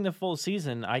watching the full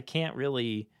season, I can't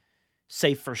really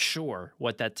say for sure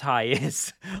what that tie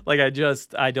is. Like,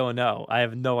 I don't know. I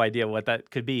have no idea what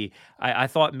that could be. I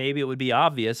thought maybe it would be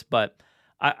obvious, but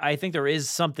I think there is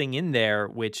something in there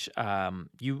which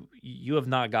you have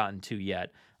not gotten to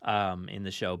yet in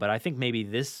the show. But I think maybe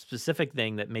this specific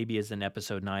thing that maybe is in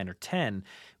episode 9 or 10,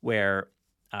 where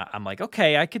I'm like,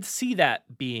 okay, I could see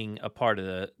that being a part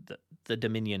of the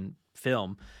Dominion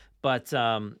film. But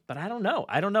I don't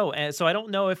know. And so I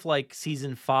don't know if like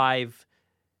season 5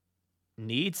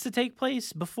 needs to take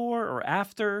place before or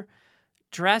after.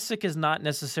 Jurassic is not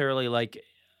necessarily like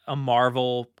a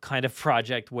Marvel kind of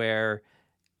project where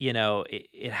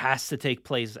it has to take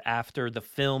place after the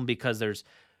film because there's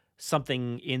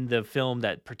something in the film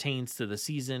that pertains to the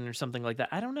season or something like that.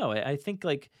 I don't know. I think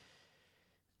it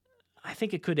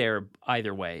could air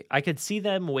either way. I could see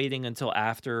them waiting until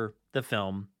after the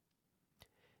film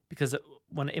because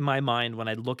in my mind, when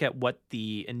I look at what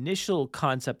the initial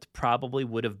concept probably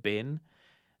would have been,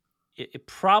 it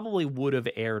probably would have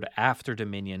aired after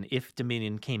Dominion if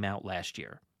Dominion came out last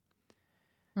year.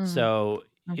 So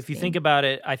if you think about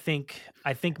it, I think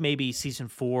maybe season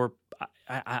 4.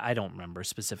 I don't remember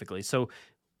specifically. So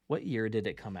what year did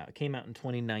it come out? It came out in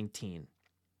 2019,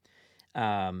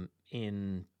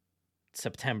 in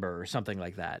September or something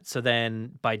like that. So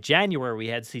then by January we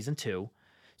had season 2.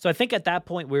 So I think at that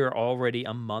point we were already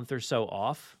a month or so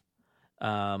off.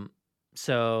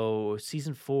 So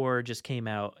season 4 just came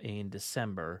out in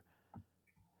December.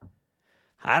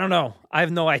 I don't know. I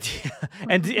have no idea.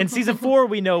 And season 4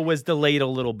 we know was delayed a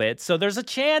little bit. So there's a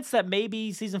chance that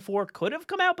maybe season 4 could have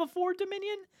come out before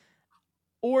Dominion,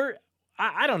 or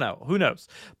I don't know. Who knows?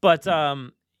 But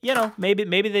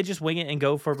maybe they just wing it and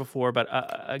go for before. But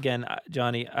again,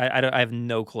 Johnny, I have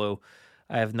no clue.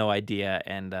 I have no idea,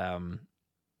 and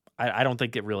I don't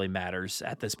think it really matters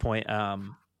at this point.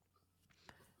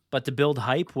 But to build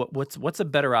hype, what's a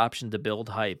better option to build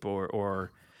hype,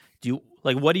 or do you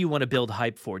what do you want to build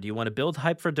hype for? Do you want to build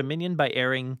hype for Dominion by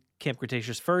airing Camp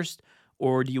Cretaceous first,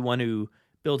 or do you want to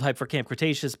build hype for Camp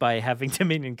Cretaceous by having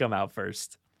Dominion come out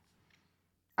first?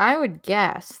 I would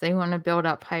guess they want to build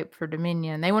up hype for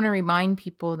Dominion. They want to remind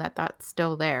people that that's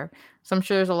still there. So I'm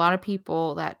sure there's a lot of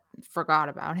people that forgot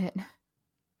about it.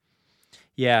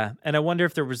 Yeah, and I wonder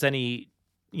if there was any,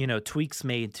 tweaks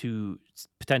made to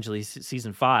potentially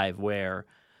season 5 where,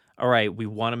 all right, we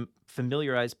want to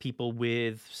familiarize people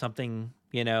with something,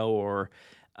 or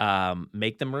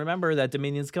make them remember that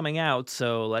Dominion's coming out.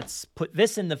 So let's put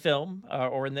this in the film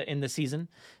or in the season.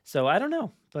 So I don't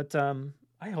know, but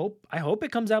I hope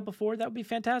it comes out before. That would be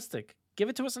fantastic. Give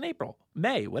it to us in April,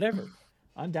 May, whatever.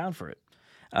 I'm down for it.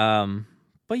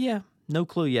 But yeah, no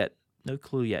clue yet. No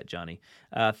clue yet, Johnny.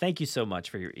 Thank you so much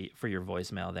for your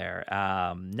voicemail there.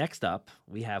 Next up,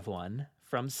 we have one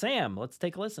from Sam. Let's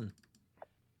take a listen.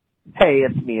 Hey,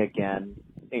 it's me again.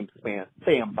 Name's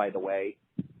Sam, by the way.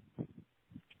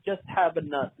 Just have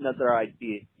another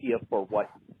idea for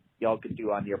what y'all could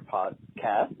do on your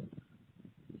podcast.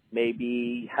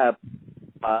 Maybe have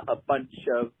a bunch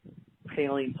of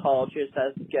paleontologists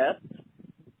as guests.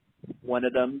 One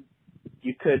of them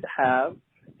you could have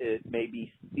is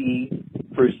maybe Steve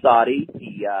Brusotti,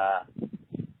 the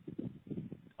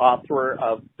author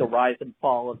of The Rise and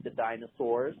Fall of the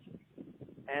Dinosaurs,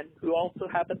 and who also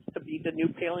happens to be the new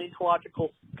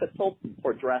paleontological consultant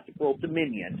for Jurassic World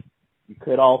Dominion. You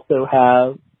could also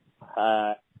have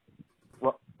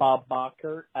Bob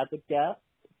Bacher as a guest,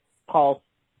 Paul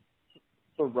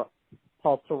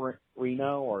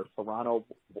Sereno or Serrano,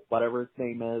 whatever his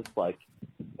name is,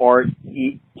 or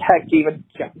heck, even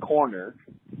Jack Corner.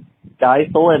 Sky's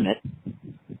the limit.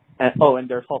 And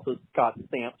there's also Scott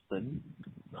Sampson,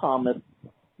 Thomas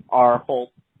R.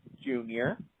 Holt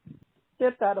Jr.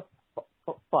 Give that a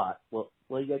thought, will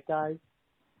you guys?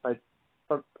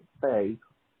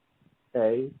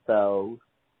 So,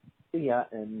 see ya,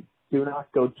 and do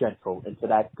not go gentle into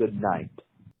that good night.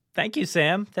 Thank you,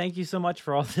 Sam. Thank you so much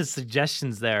for all the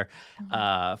suggestions there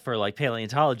for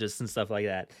paleontologists and stuff like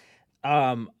that.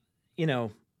 I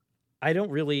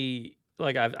don't really,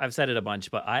 I've said it a bunch,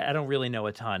 but I don't really know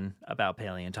a ton about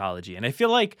paleontology. And I feel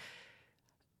like,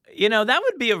 that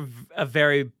would be a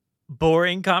very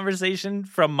boring conversation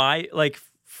from my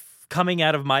coming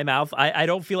out of my mouth. I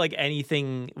don't feel like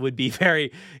anything would be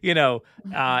very,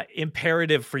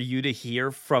 imperative for you to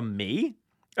hear from me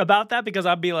about that, because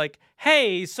I'd be like,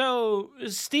 hey, so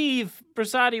Steve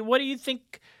Brasati, what do you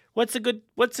think? What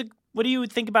do you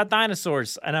think about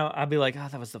dinosaurs? And I'll be like, oh,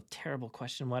 that was a terrible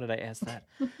question. Why did I ask that?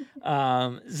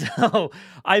 So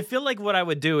I feel like what I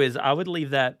would do is I would leave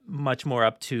that much more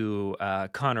up to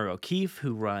Connor O'Keefe,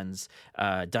 who runs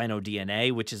Dino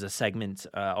DNA, which is a segment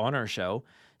on our show.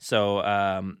 So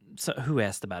who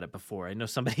asked about it before? I know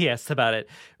somebody asked about it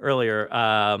earlier.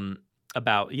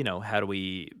 About, how do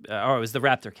we, or it was the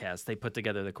Raptor cast. They put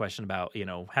together the question about,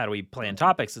 how do we plan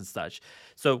topics and such.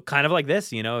 So kind of like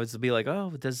this, it's to be like,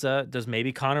 oh, does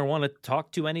maybe Connor want to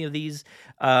talk to any of these,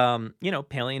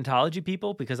 paleontology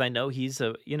people? Because I know he's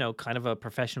a, kind of a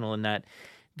professional in that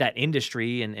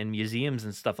industry and museums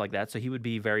and stuff like that. So he would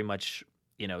be very much,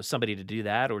 somebody to do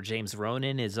that. Or James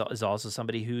Ronan is also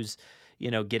somebody who's,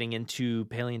 getting into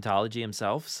paleontology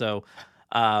himself. So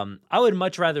I would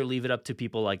much rather leave it up to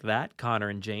people like that, Connor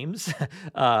and James,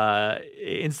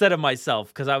 instead of myself,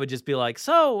 because I would just be like,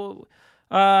 so,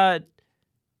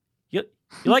 you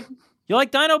like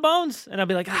Dino Bones? And I'd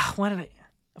be like, why did I?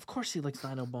 Of course he likes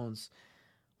Dino Bones.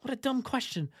 What a dumb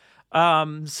question.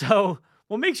 So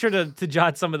we'll make sure to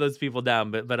jot some of those people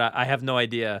down, but I have no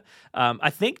idea. I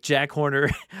think Jack Horner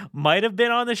might have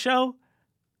been on the show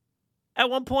at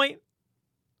one point,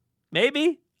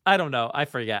 maybe. I don't know. I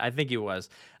forget. I think he was.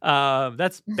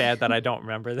 That's bad that I don't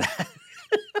remember that.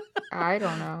 I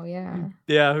don't know. Yeah.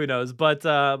 Yeah. Who knows? But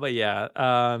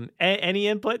yeah. Any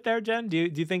input there, Jen? Do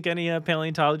you think any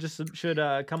paleontologists should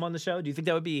come on the show? Do you think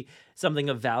that would be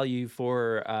something of value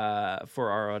for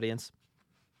our audience?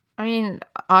 I mean,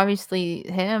 obviously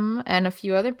him and a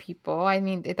few other people. I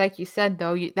mean, like you said,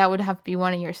 though, that would have to be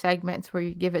one of your segments where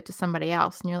you give it to somebody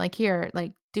else and you're like, here,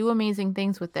 like, do amazing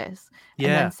things with this. And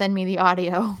then send me the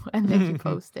audio and then you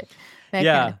post it. That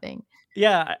kind of thing.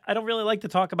 Yeah, I don't really like to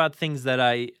talk about things that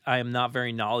I am not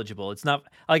very knowledgeable. It's not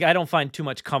like I don't find too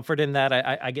much comfort in that.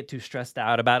 I get too stressed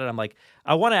out about it. I'm like,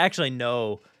 I want to actually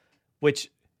know, which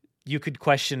you could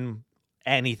question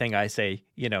anything I say,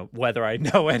 whether I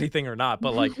know anything or not.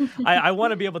 But like, I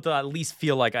want to be able to at least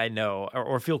feel like I know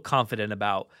or feel confident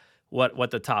about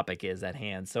what the topic is at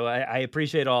hand. So I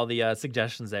appreciate all the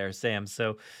suggestions there, Sam.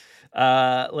 So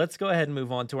let's go ahead and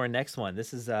move on to our next one.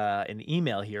 This is an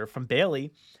email here from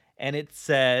Bailey. And it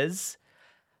says,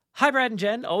 hi, Brad and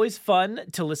Jen. Always fun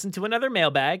to listen to another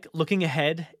mailbag. Looking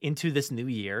ahead into this new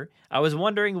year, I was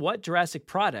wondering what Jurassic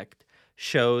product,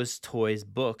 shows, toys,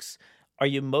 books, are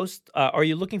you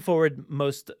looking forward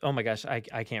most? Oh my gosh,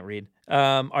 I can't read.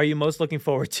 Are you most looking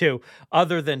forward to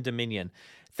other than Dominion?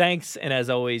 Thanks, and as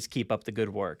always, keep up the good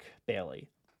work, Bailey.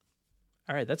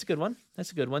 All right, that's a good one.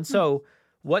 So,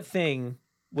 what thing?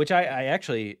 Which I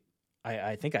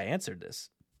think I answered this.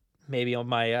 Maybe on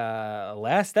my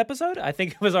last episode. I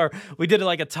think it was we did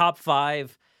like a top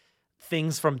 5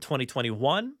 things from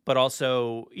 2021, but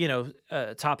also,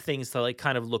 top things to like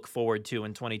kind of look forward to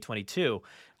in 2022.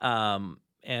 So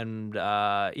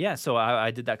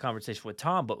I did that conversation with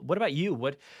Tom, but what about you?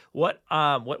 What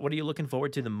are you looking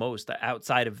forward to the most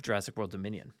outside of Jurassic World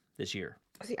Dominion this year?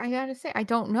 See, I gotta say, I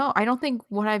don't know. I don't think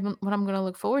what I'm going to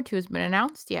look forward to has been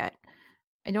announced yet.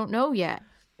 I don't know yet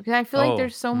because I feel like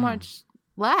there's so much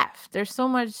left. There's so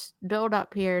much build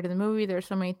up here to the movie. There's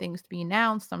so many things to be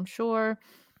announced, I'm sure.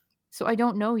 So I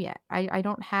don't know yet. I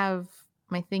don't have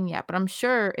my thing yet, but I'm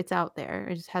sure it's out there.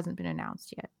 It just hasn't been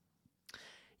announced yet.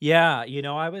 Yeah,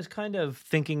 I was kind of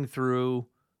thinking through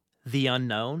the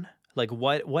unknown. Like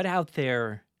what out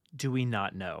there do we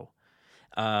not know?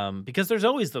 Because there's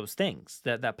always those things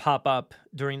that pop up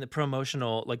during the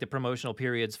promotional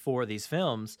periods for these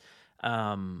films.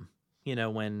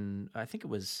 When I think it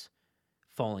was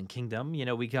Fallen Kingdom,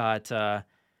 we got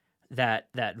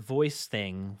that voice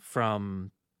thing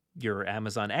from your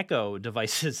Amazon Echo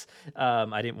devices.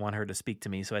 I didn't want her to speak to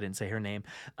me, so I didn't say her name.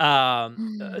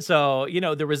 So,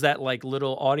 there was that like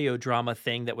little audio drama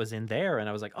thing that was in there, and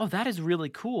I was like, oh, that is really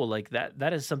cool. Like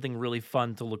that is something really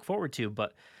fun to look forward to.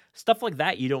 But stuff like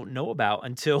that you don't know about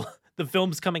until the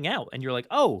film's coming out, and you're like,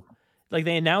 oh, like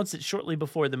they announced it shortly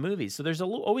before the movie. So there's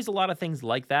always a lot of things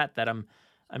like that I'm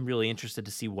really interested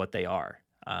to see what they are.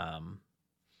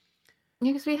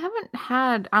 Yeah, because we haven't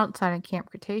had, outside of Camp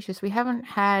Cretaceous, we haven't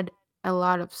had a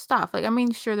lot of stuff. Like, I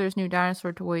mean, sure, there's new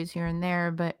dinosaur toys here and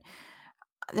there, but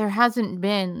there hasn't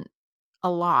been a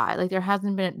lot. Like, there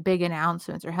hasn't been big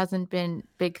announcements. There hasn't been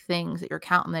big things that you're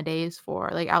counting the days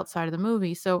for, like, outside of the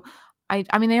movie. So,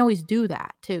 I mean, they always do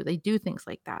that, too. They do things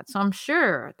like that. So I'm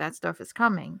sure that stuff is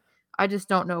coming. I just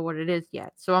don't know what it is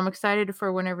yet. So I'm excited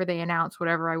for whenever they announce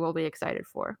whatever I will be excited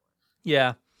for.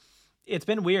 Yeah. It's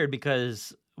been weird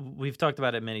because we've talked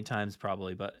about it many times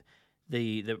probably, but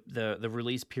the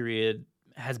release period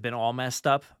has been all messed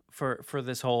up for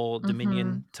this whole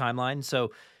Dominion timeline.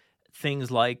 So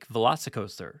things like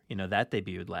Velocicoaster, that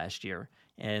debuted last year.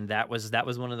 And that was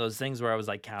one of those things where I was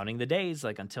like counting the days,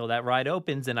 like until that ride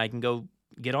opens and I can go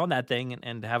get on that thing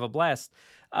and have a blast.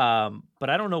 But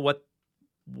I don't know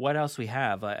what else we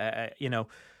have.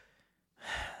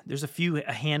 There's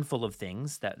a handful of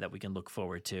things that we can look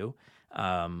forward to.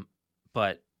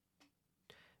 But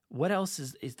what else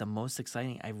is the most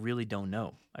exciting? I really don't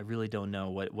know. I really don't know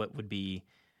what would be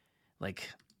like,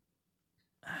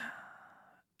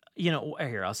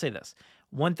 here, I'll say this.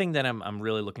 One thing that I'm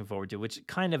really looking forward to, which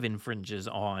kind of infringes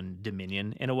on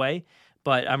Dominion in a way,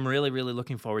 but I'm really, really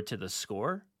looking forward to the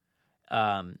score.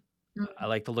 I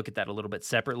like to look at that a little bit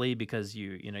separately because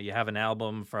you have an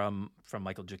album from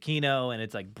Michael Giacchino and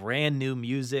it's like brand new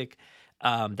music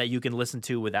that you can listen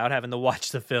to without having to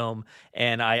watch the film.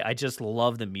 And I just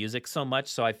love the music so much.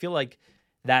 So I feel like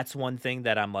that's one thing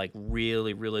that I'm like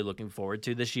really, really looking forward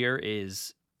to this year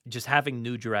is just having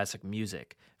new Jurassic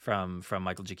music from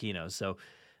Michael Giacchino. So,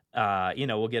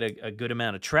 we'll get a good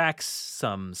amount of tracks,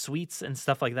 some suites and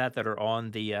stuff like that are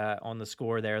on the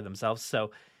score there themselves.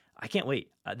 So I can't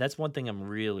wait. That's one thing I'm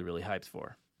really, really hyped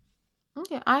for.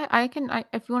 Okay, I can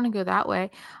if you want to go that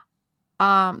way.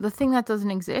 The thing that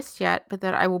doesn't exist yet, but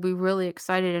that I will be really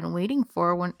excited and waiting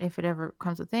for if it ever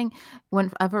becomes a thing,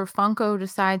 whenever Funko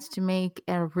decides to make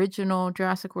an original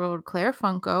Jurassic World Claire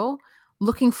Funko,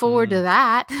 looking forward to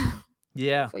that.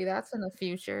 Yeah. Hopefully that's in the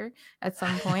future at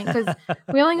some point because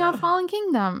we only got Fallen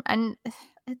Kingdom and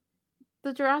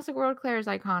the Jurassic World Claire is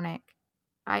iconic.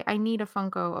 I need a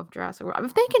Funko of Jurassic World.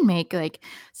 If they can make like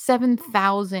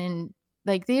 7,000,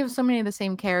 like they have so many of the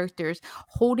same characters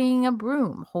holding a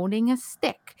broom, holding a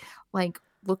stick, like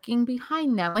looking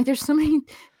behind them. Like there's so many,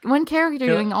 one character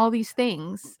doing all these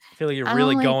things. I feel like you're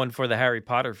really going for the Harry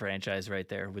Potter franchise right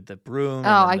there with the broom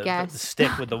and the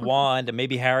stick with the wand. And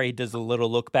maybe Harry does a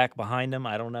little look back behind him.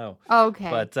 I don't know. Okay.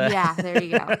 But, yeah, there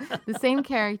you go. The same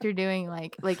character doing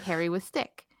like Harry with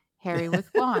stick. Harry with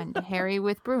wand, Harry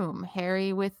with broom,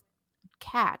 Harry with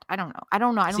cat. I don't know. I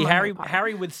don't See, know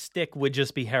Harry with stick would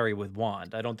just be Harry with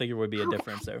wand. I don't think there would be a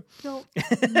difference there.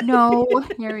 No,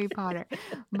 Harry Potter.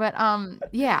 But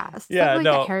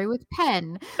that. Harry with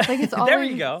pen. Like it's all there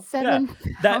you go.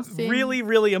 That really,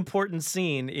 really important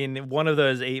scene in one of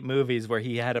those 8 movies where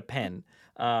he had a pen.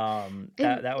 That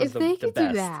was the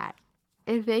best.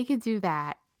 If they could do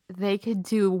that, they could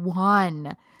do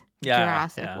one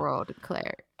Jurassic World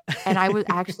Claire. And I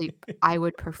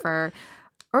would prefer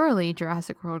early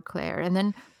Jurassic World Claire and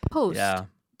then post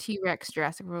T-Rex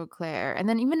Jurassic World Claire and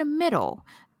then even a middle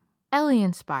Ellie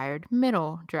inspired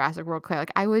middle Jurassic World Claire.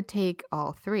 Like I would take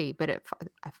all 3, but if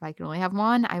I could only have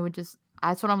one, I would just,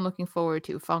 that's what I'm looking forward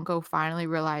to. Funko finally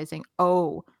realizing,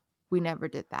 oh, we never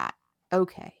did that.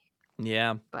 Okay.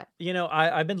 Yeah. But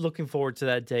I've been looking forward to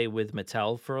that day with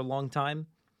Mattel for a long time.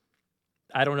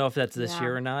 I don't know if that's this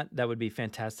year or not. That would be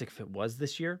fantastic if it was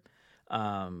this year.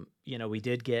 We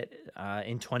did get,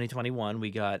 in 2021,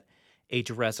 we got a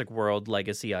Jurassic World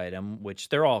Legacy item, which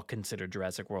they're all considered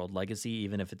Jurassic World Legacy,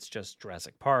 even if it's just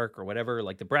Jurassic Park or whatever.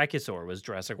 Like the Brachiosaur was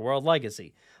Jurassic World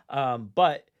Legacy.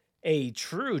 But a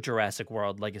true Jurassic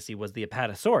World Legacy was the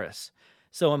Apatosaurus.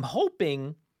 So I'm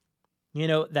hoping,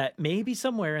 that maybe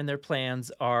somewhere in their plans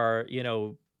are,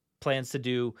 plans to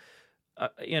do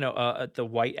the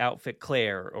white outfit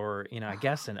Claire or, I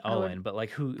guess an Owen, but like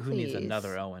who needs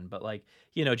another Owen? But like,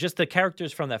 just the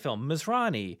characters from that film,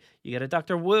 Mizrani, you got a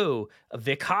Dr. Wu, a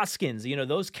Vic Hoskins,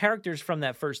 those characters from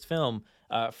that first film,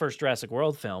 first Jurassic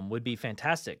World film would be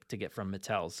fantastic to get from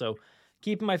Mattel. So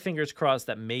keeping my fingers crossed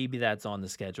that maybe that's on the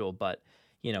schedule, but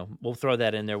we'll throw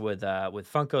that in there with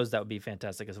Funkos. That would be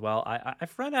fantastic as well.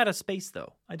 I've run out of space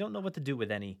though. I don't know what to do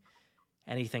with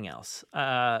anything else. So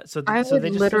I so would they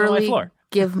just literally sit on my floor.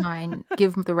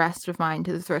 give the rest of mine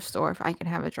to the thrift store if I could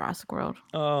have a Jurassic World.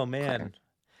 Oh man. Claire.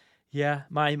 Yeah,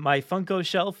 my Funko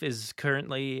shelf is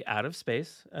currently out of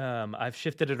space. I've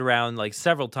shifted it around like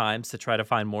several times to try to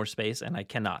find more space, and I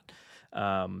cannot.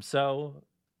 So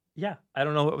yeah, I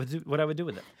don't know what I would do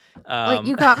with it. Like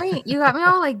you got me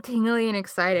all like tingly and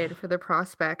excited for the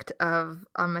prospect of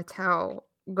a Mattel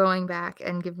going back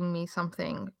and giving me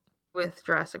something with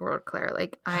Jurassic World Claire.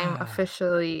 Like I'm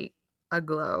officially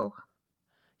aglow.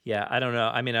 Yeah, I don't know.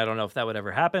 I mean, I don't know if that would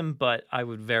ever happen, but I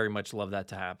would very much love that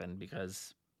to happen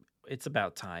because it's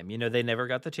about time. They never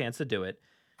got the chance to do it.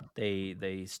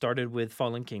 They started with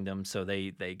Fallen Kingdom, so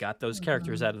they got those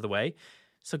characters out of the way.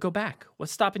 So go back.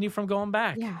 What's stopping you from going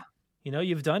back? Yeah. You know,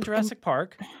 you've done Jurassic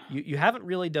Park. You haven't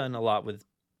really done a lot with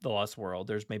The Lost World.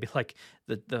 There's maybe like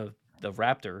the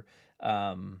raptor.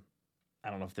 I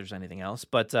don't know if there's anything else,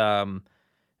 but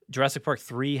Jurassic Park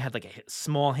 3 had like a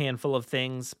small handful of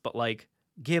things, but like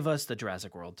give us the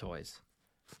Jurassic World toys.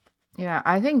 Yeah,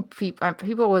 I think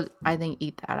people would, I think,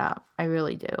 eat that up. I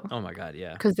really do. Oh my God,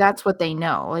 yeah. Because that's what they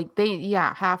know. Like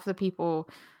half the people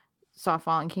saw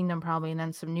Fallen Kingdom probably, and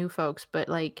then some new folks. But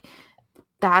like,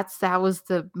 that was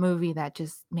the movie that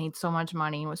just made so much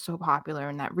money and was so popular,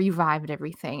 and that revived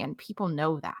everything. And people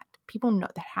know that. People know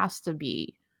that has to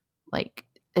be like,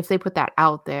 if they put that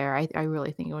out there, I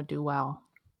really think it would do well.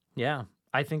 Yeah,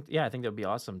 I think that would be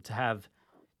awesome to have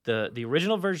the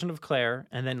original version of Claire,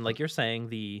 and then like you're saying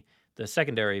the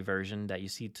secondary version that you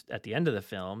see at the end of the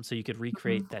film, so you could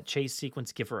recreate that chase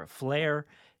sequence, give her a flare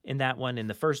in that one. In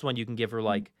the first one, you can give her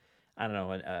like, I don't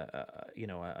know,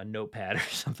 a notepad or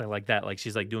something like that, like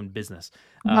she's like doing business.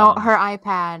 No, her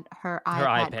iPad.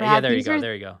 Brad, yeah, there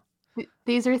you go.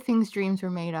 These are things dreams were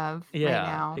made of right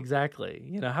now. Exactly.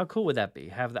 You know, how cool would that be?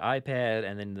 Have the iPad,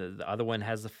 and then the other one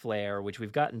has the flare, which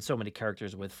we've gotten so many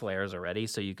characters with flares already,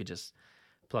 so you could just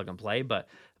plug and play. But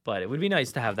it would be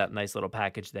nice to have that nice little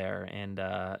package there, and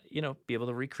be able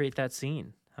to recreate that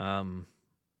scene.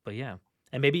 But yeah,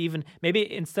 and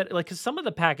maybe instead, like, because some of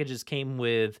the packages came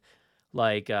with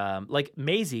like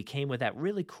Maisie came with that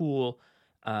really cool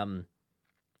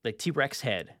like T-Rex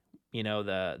head,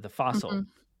 the fossil.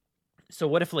 So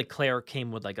what if like Claire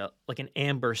came with like an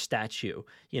amber statue,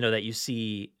 that you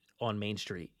see on Main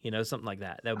Street, something like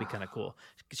that. That would be kind of cool.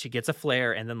 She gets a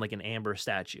flare and then like an amber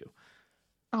statue.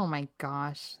 Oh my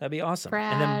gosh. That'd be awesome.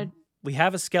 Brad. And then we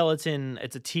have a skeleton.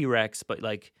 It's a T-Rex, but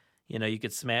like, you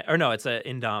could smash, or no, it's a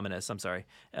Indominus. I'm sorry.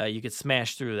 You could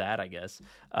smash through that, I guess.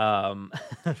 But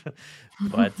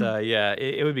yeah,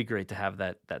 it would be great to have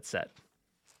that set.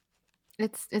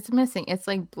 It's missing. It's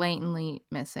like blatantly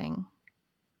missing.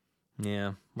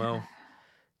 Yeah, well,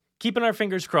 keeping our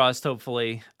fingers crossed,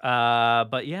 hopefully.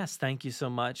 But yes, thank you so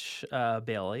much,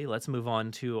 Bailey. Let's move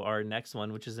on to our next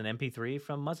one, which is an MP3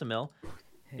 from Muzzamill.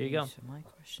 Here you go. So my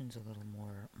question's a little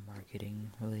more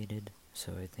marketing related.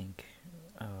 So I think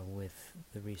with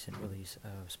the recent release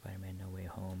of Spider-Man No Way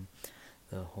Home,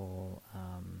 the whole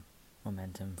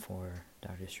momentum for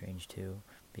Doctor Strange 2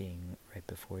 being right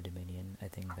before Dominion, I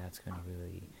think that's going to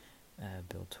really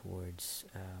build towards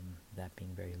that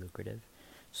being very lucrative.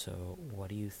 So what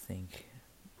do you think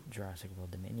Jurassic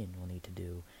World Dominion will need to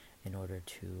do in order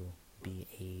to be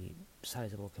a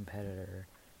sizable competitor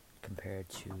compared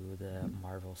to the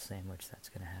Marvel sandwich that's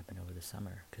going to happen over the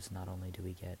summer? Because not only do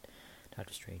we get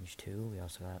Doctor Strange 2, we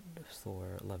also got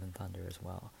Thor Love and Thunder as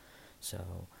well.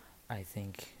 So I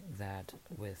think that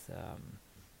with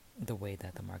the way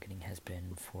that the marketing has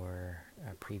been for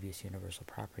previous Universal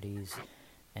properties,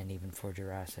 and even for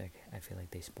Jurassic, I feel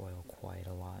like they spoil quite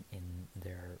a lot in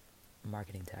their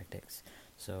marketing tactics.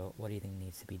 So what do you think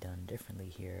needs to be done differently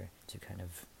here to kind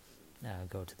of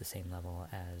go to the same level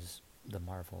as the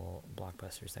Marvel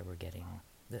blockbusters that we're getting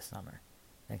this summer?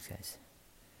 Thanks, guys.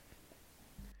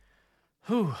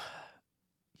 Whew.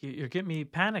 You're getting me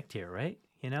panicked here, right?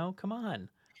 Come on.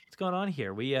 What's going on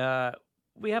here? We have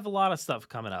a lot of stuff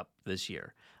coming up this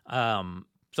year.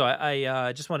 So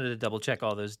I just wanted to double check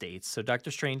all those dates. So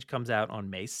Doctor Strange comes out on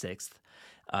May 6th.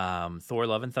 Thor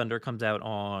Love and Thunder comes out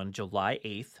on July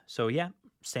 8th. So yeah,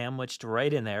 sandwiched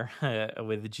right in there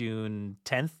with June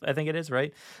 10th, I think it is,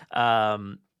 right?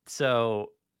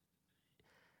 So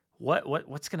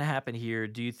what's going to happen here?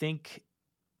 Do you think,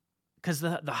 because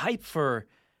the hype for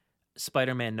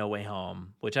Spider-Man No Way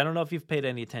Home, which I don't know if you've paid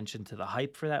any attention to the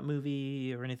hype for that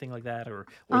movie or anything like that, or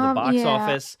the box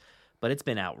office, but it's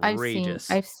been outrageous.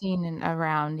 I've seen it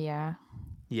around, yeah.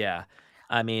 Yeah.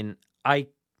 I mean, I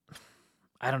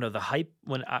don't know, the hype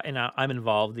when I'm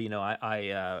involved,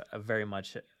 I very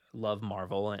much love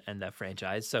Marvel and that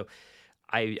franchise. So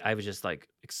I was just like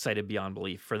excited beyond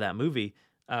belief for that movie.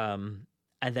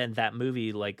 And then that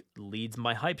movie like leads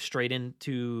my hype straight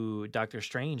into Doctor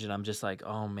Strange, and I'm just like,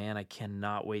 oh man, I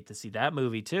cannot wait to see that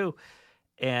movie too.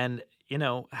 And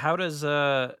how does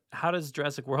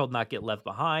Jurassic World not get left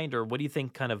behind, or what do you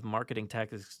think kind of marketing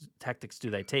tactics do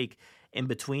they take in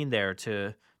between there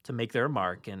to make their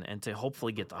mark and to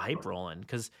hopefully get the hype rolling?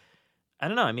 Because I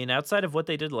don't know. I mean, outside of what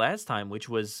they did last time, which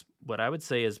was what I would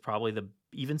say is probably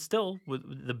even still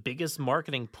the biggest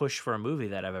marketing push for a movie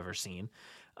that I've ever seen.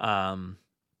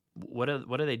 What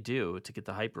do they do to get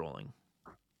the hype rolling?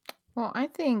 Well, I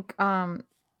think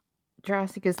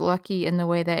Jurassic is lucky in the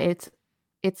way that it's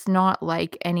it's not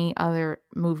like any other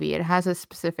movie. It has a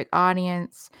specific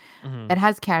audience. Mhm. It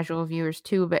has casual viewers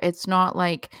too, but it's not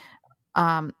like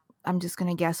um I'm just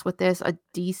gonna guess with this, a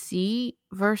DC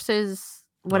versus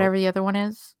Nope. whatever the other one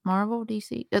is. Marvel,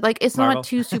 DC. Like, it's not Marvel.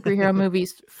 two superhero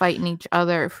movies fighting each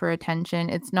other for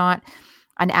attention. It's not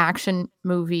an action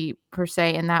movie per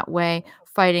se in that way,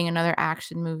 fighting another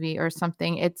action movie or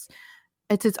something. It's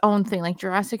its own thing. Like,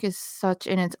 Jurassic is such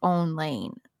in its own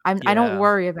lane. I don't Yeah.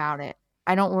 worry about it.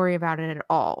 I don't worry about it at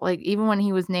all. Like, even when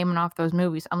he was naming off those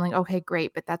movies, I'm like, "Okay,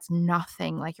 great, but that's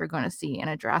nothing like you're gonna see in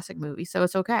a Jurassic movie, so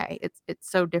it's okay." It's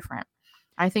so different.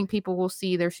 I think people will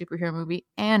see their superhero movie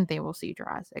and they will see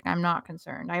Jurassic. I'm not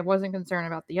concerned. I wasn't concerned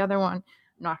about the other one.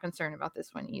 Not concerned about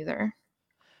this one either.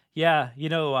 Yeah,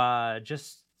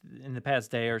 just in the past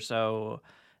day or so,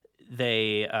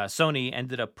 Sony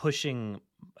ended up pushing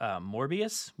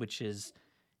Morbius, which is,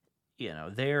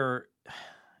 they're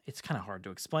it's kind of hard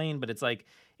to explain, but it's like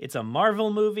it's a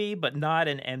Marvel movie, but not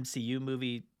an MCU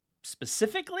movie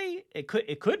specifically. It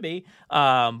could be,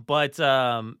 but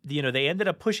they ended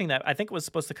up pushing that. I think it was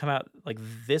supposed to come out like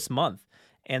this month,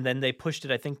 and then they pushed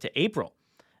it, I think, to April.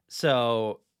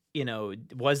 So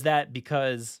was that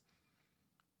because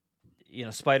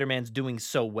Spider-Man's doing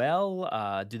so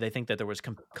well? Do they think that there was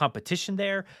competition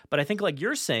there? But I think, like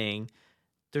you're saying,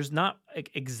 there's not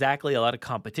exactly a lot of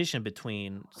competition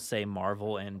between, say,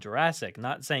 Marvel and Jurassic.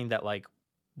 Not saying that like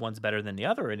one's better than the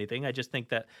other or anything. I just think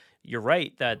that you're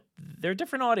right that they're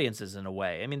different audiences in a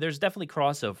way. I mean, there's definitely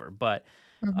crossover, but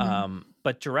Mhm.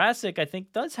 but Jurassic, I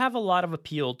think, does have a lot of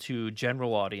appeal to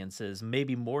general audiences,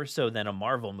 maybe more so than a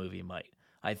Marvel movie might.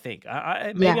 I think. Maybe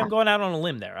I'm Yeah. going out on a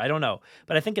limb there. I don't know,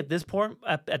 but I think at this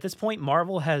point,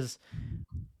 Marvel has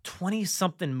 20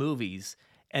 something movies,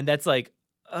 and that's like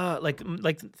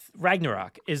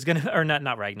Ragnarok is gonna, or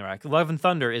not Ragnarok. Love and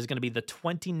Thunder is gonna be the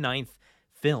 29th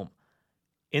film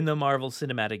in the Marvel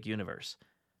Cinematic Universe.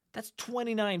 That's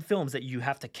 29 films that you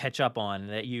have to catch up on, and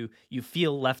that you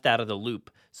feel left out of the loop,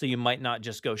 so you might not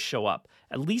just go show up.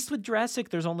 At least with Jurassic,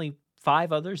 there's only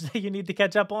 5 others that you need to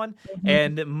catch up on, Mhm.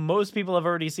 and most people have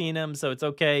already seen them, so it's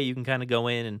okay. You can kind of go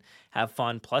in and have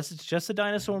fun. Plus, it's just a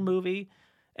dinosaur movie,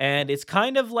 and it's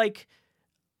kind of like,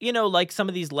 like some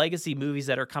of these legacy movies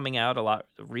that are coming out a lot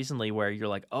recently, where you're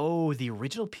like, oh, the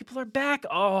original people are back.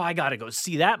 Oh, I gotta go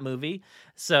see that movie.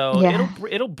 So Yeah.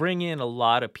 it'll bring in a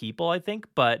lot of people, I think.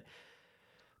 But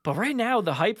right now,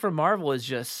 the hype for Marvel is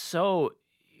just so,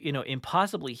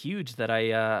 impossibly huge that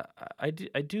I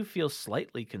do feel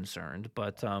slightly concerned.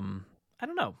 But I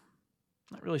don't know,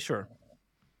 not really sure.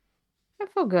 I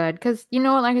feel good because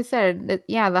like I said,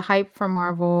 yeah, the hype for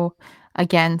Marvel,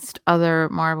 against other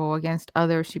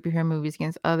superhero movies,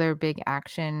 against other big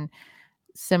action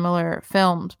similar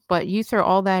films. But you throw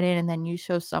all that in, and then you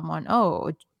show someone, oh,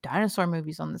 a dinosaur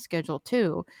movies on the schedule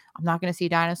too. I'm not going to see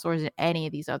dinosaurs in any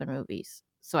of these other movies,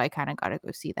 so I kind of got to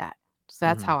go see that. So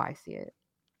that's hmm how I see it.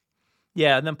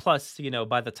 Yeah, and then plus,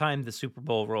 by the time the Super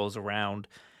Bowl rolls around,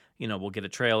 we'll get a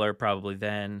trailer probably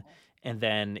then, and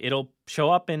then it'll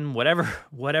show up in whatever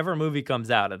whatever movie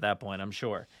comes out at that point. I'm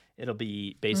sure it'll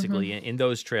be basically Hmm. in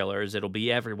those trailers. It'll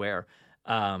be everywhere,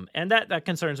 and that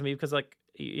concerns me because, like,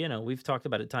 we've talked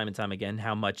about it time and time again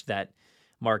how much that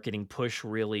marketing push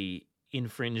really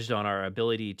infringed on our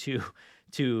ability to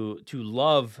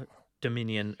love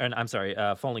Dominion, and I'm sorry,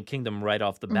 Fallen Kingdom right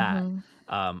off the bat. Hmm.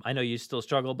 I know you still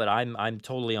struggle, but I'm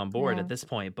totally on board Yeah. at this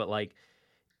point. But like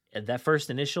that first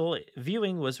initial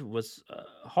viewing was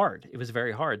hard. It was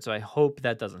very hard. So I hope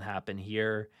that doesn't happen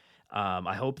here.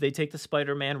 I hope they take the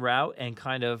Spider-Man route and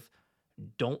kind of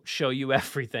don't show you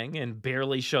everything and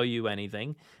barely show you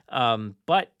anything.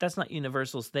 But that's not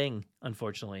Universal's thing,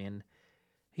 unfortunately. And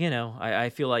I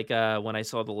feel like when I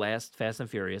saw the last Fast and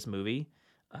Furious movie,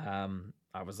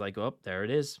 I was like, oh, there it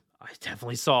is. I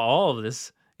definitely saw all of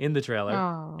this in the trailer.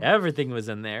 Oh. Everything was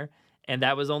in there. And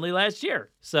that was only last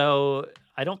year. So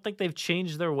I don't think they've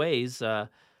changed their ways. I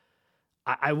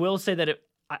will say that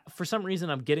for some reason,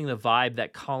 I'm getting the vibe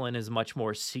that Colin is much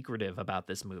more secretive about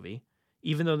this movie,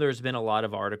 even though there's been a lot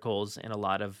of articles and a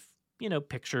lot of,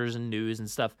 pictures and news and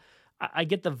stuff. I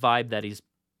get the vibe that he's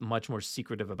much more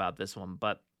secretive about this one,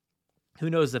 but who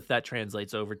knows if that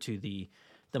translates over to the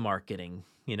marketing.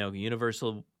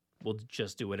 Universal will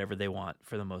just do whatever they want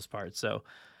for the most part. So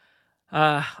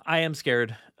I am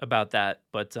scared about that,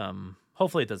 but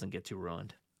hopefully it doesn't get too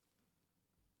ruined.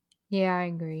 Yeah, I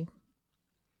agree.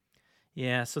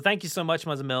 Yeah, so thank you so much,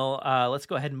 Muzzamil. Let's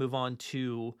go ahead and move on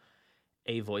to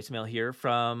a voicemail here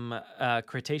from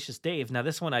Cretaceous Dave. Now,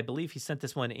 this one, I believe he sent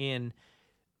this one in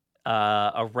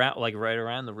around, like, right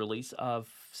around the release of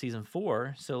season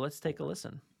 4. So let's take a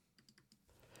listen.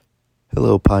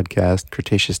 Hello, podcast.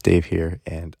 Cretaceous Dave here,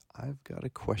 and I've got a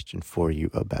question for you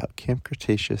about Camp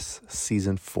Cretaceous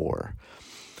Season 4.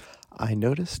 I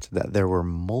noticed that there were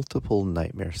multiple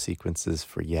nightmare sequences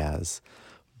for Yaz,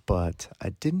 but I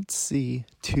didn't see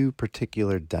two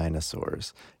particular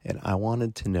dinosaurs, and I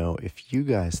wanted to know if you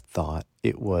guys thought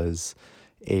it was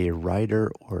a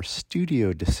writer or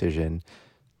studio decision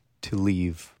to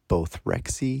leave both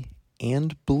Rexy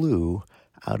and Blue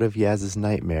out of Yaz's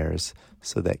nightmares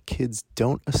so that kids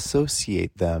don't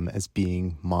associate them as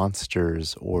being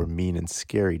monsters or mean and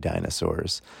scary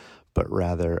dinosaurs, but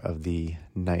rather of the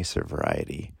nicer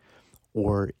variety?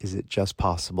 Or is it just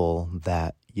possible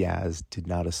that Yaz did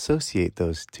not associate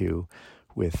those two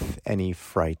with any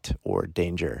fright or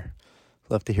danger?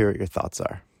 Love to hear what your thoughts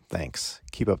are. Thanks.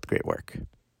 Keep up the great work.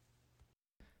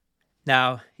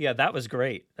 Now, yeah, that was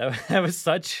great. That was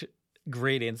such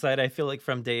great insight, I feel like,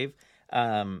 from Dave,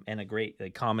 and a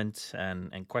great comment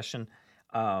and question.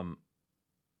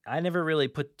 I never really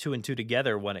put two and two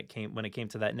together when it came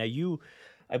to that. Now, you,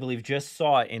 I believe, just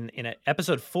saw in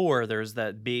episode 4. There's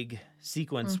that big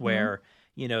sequence where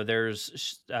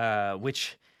there's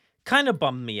which kind of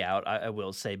bummed me out, I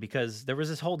will say, because there was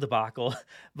this whole debacle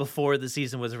before the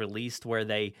season was released where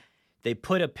they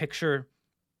put a picture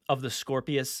of the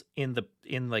Scorpius in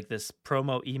like this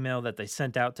promo email that they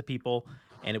sent out to people,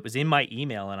 and it was in my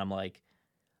email, and I'm like,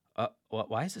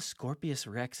 why is the Scorpius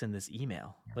Rex in this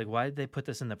email? Like, why did they put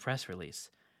this in the press release?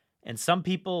 And some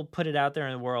people put it out there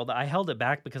in the world. I held it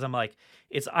back because I'm like,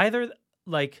 it's either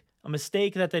like a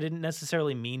mistake that they didn't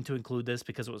necessarily mean to include this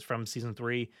because it was from season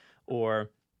 3, or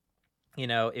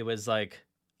it was like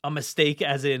a mistake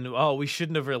as in, oh, we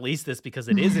shouldn't have released this because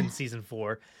it is in season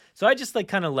 4. So I just like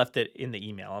kind of left it in the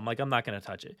email. I'm like, I'm not going to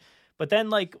touch it. But then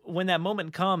like when that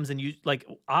moment comes and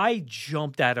I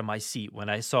jumped out of my seat when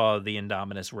I saw the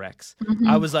Indominus Rex.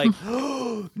 I was like,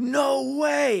 oh, no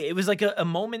way. It was like a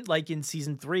moment like in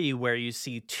season 3 where you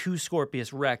see 2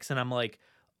 Scorpius Rex, and I'm like,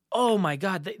 oh my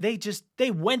God,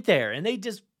 they went there and they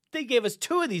gave us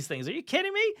 2 of these things. Are you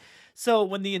kidding me? So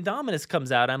when the Indominus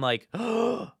comes out, I'm like,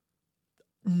 oh,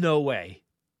 no way.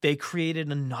 They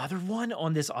created another one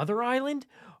on this other island?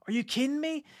 Are you kidding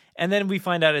me? And then we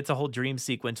find out it's a whole dream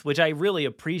sequence, which I really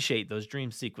appreciate those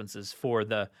dream sequences for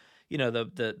the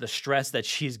stress that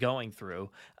she's going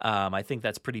through. I think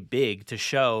that's pretty big to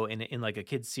show in like a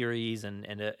kid's series and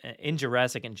in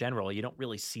Jurassic in general. You don't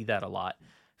really see that a lot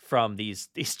from these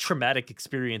traumatic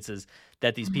experiences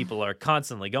that these people are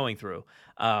constantly going through.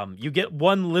 You get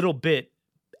one little bit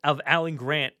of Alan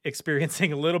Grant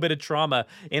experiencing a little bit of trauma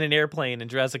in an airplane in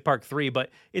Jurassic Park 3, but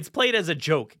it's played as a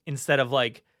joke instead of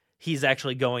like he's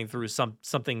actually going through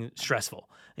something stressful,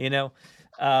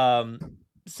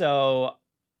 So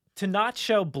to not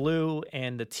show Blue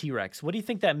and the T-Rex, what do you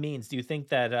think that means? Do you think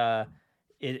that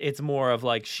it's more of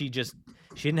like she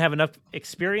didn't have enough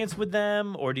experience with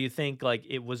them, or do you think like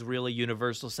it was really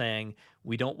Universal saying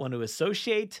we don't want to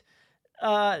associate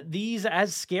these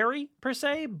as scary per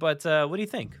se? But what do you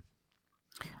think?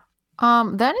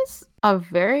 That is a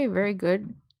very, very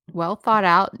good, well thought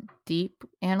out, deep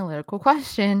analytical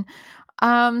question.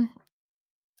 I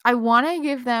want to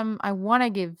give them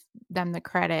the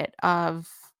credit of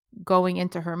going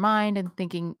into her mind and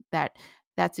thinking that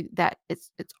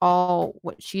it's all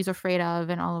what she's afraid of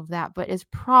and all of that, but it's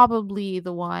probably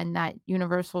the one that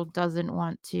Universal doesn't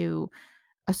want to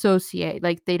associate.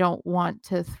 Like, they don't want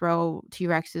to throw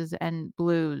T-Rexes and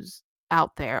Blues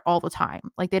out there all the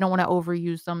time. Like, they don't want to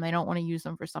overuse them. They don't want to use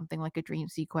them for something like a dream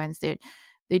sequence.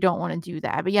 They don't want to do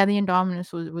that. But yeah, the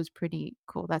Indominus was pretty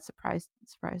cool. That surprised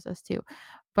us too.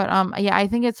 But yeah, I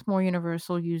think it's more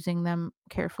Universal using them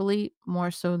carefully,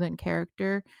 more so than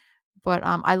character. But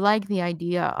I like the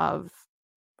idea of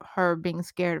her being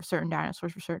scared of certain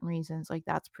dinosaurs for certain reasons. Like,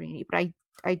 that's pretty neat. But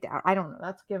I don't know.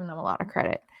 That's giving them a lot of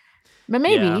credit. But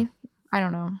maybe, yeah. I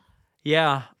don't know.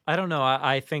 Yeah, I don't know.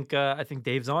 I think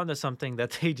Dave's on to something,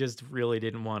 that they just really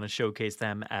didn't want to showcase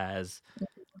them as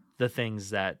the things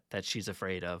that she's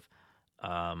afraid of.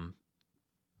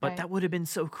 But that would have been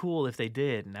so cool if they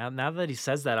did. Now that he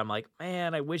says that, I'm like,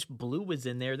 man, I wish Blue was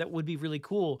in there. That would be really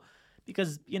cool,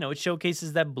 because it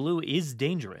showcases that Blue is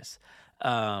dangerous.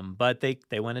 But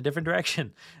they went a different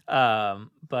direction. Man,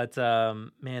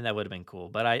 that would have been cool.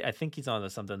 But I think he's on to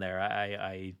something there.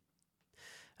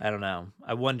 I don't know.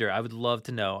 I wonder. I would love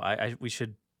to know. We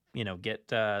should,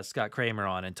 get Scott Kramer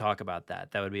on and talk about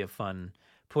that. That would be a fun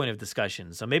point of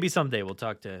discussion. So maybe someday we'll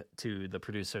talk to the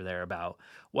producer there about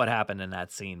what happened in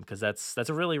that scene, because that's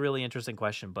a really, really interesting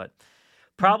question. But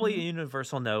probably a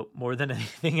Universal note more than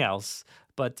anything else.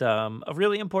 But a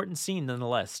really important scene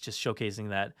nonetheless, just showcasing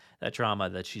that trauma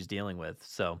that she's dealing with.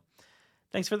 So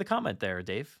Thanks for the comment there,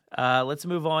 Dave. Let's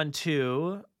move on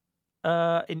to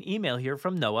an email here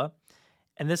from Noah.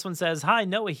 And this one says, "Hi,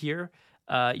 Noah here.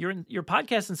 Your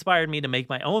podcast inspired me to make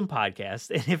my own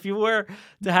podcast. And if you were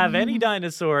to have any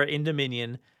dinosaur in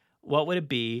Dominion, what would it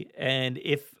be? And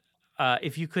if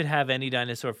you could have any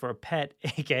dinosaur for a pet,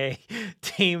 aka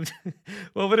tamed,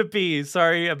 what would it be?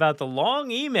 Sorry about the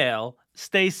long email.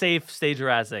 Stay safe, stay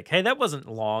Jurassic." Hey, that wasn't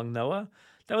long, Noah.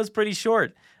 That was pretty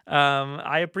short.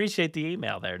 I appreciate the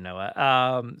email there,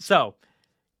 Noah. So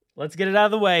let's get it out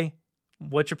of the way.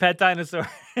 What's your pet dinosaur?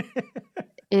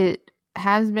 It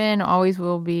has been, always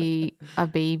will be a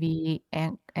baby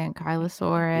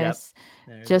Ankylosaurus,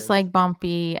 just like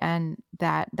Bumpy, and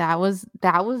that was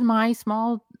my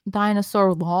small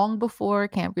dinosaur long before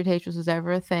Camp Cretaceous was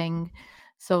ever a thing.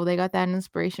 So they got that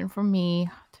inspiration from me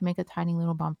to make a tiny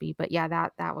little Bumpy. But yeah,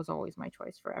 that was always my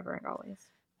choice forever and always.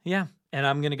 Yeah, and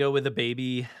I'm gonna go with a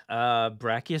baby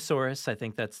Brachiosaurus. I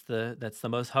think that's the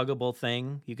most huggable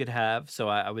thing you could have. So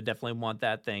I would definitely want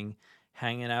that thing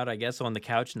hanging out, I guess, on the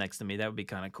couch next to me. That would be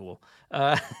kind of cool.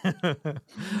 But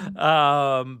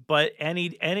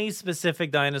any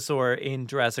specific dinosaur in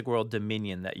Jurassic World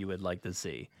Dominion that you would like to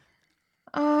see?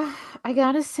 I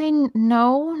gotta say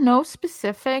no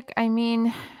specific. I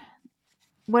mean,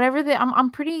 whatever I'm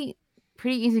pretty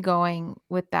easygoing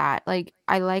with that. Like,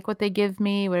 I like what they give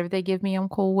me. Whatever they give me, I'm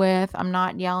cool with. I'm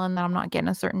not yelling that I'm not getting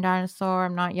a certain dinosaur.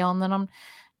 I'm not yelling that I'm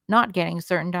not getting a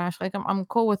certain dinosaur. Like, I'm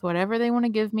cool with whatever they want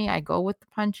to give me. I go with the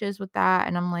punches with that,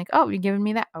 and I'm like, oh, you're giving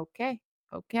me that? Okay,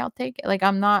 I'll take it. Like,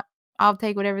 I'll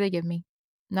take whatever they give me.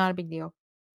 Not a big deal.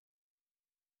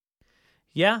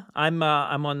 Yeah, I'm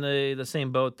on the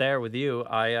same boat there with you.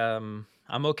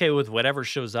 I'm okay with whatever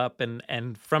shows up,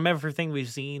 and from everything we've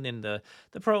seen in the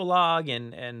prologue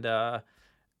and the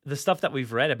stuff that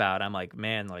we've read about, I'm like,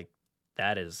 man, like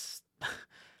that's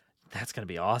gonna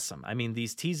be awesome. I mean,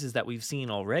 these teases that we've seen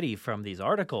already from these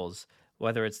articles,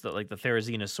 whether it's the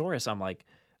Therizinosaurus, I'm like,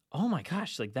 oh my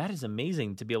gosh, like that is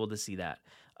amazing to be able to see that.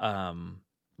 The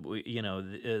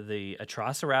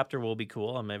Atrociraptor will be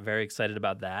cool. I'm very excited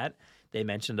about that. They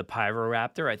mentioned the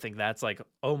Pyroraptor. I think that's like,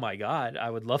 oh my God,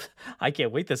 I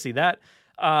can't wait to see that.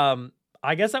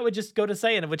 I guess I would just go to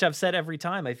saying, which I've said every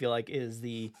time, I feel like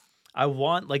I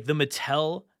want like the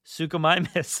Mattel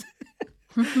Suchomimus.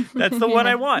 That's the one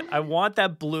I want. I want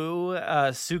that blue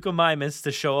Suchomimus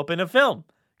to show up in a film.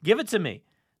 Give it to me.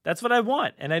 That's what I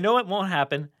want. And I know it won't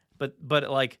happen, but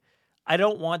like, I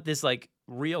don't want this like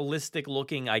realistic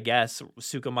looking, I guess,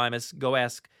 Suchomimus. Go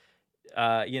ask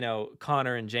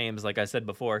Connor and James, like I said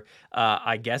before.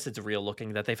 I guess it's real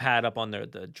looking that they've had up on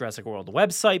the Jurassic World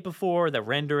website before, the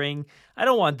rendering. I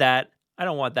don't want that. I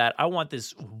want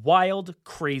this wild,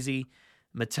 crazy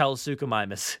Mattel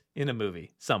Suchomimus in a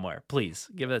movie somewhere. Please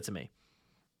give that to me.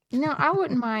 I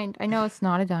wouldn't mind. I know it's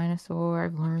not a dinosaur.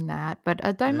 I've learned that, but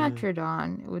a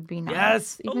Dimetrodon would be nice.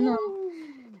 Yes. Even though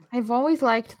I've always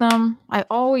liked them. I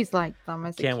always liked them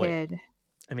as a kid. Wait.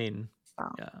 I mean,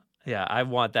 yeah. I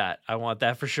want that. I want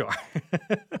that for sure.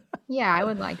 Yeah, I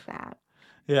would like that.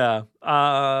 Yeah.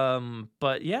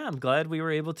 But yeah, I'm glad we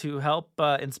were able to help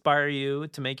inspire you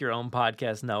to make your own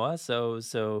podcast, Noah.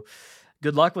 So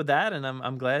good luck with that, and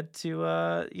I'm glad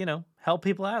to help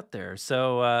people out there.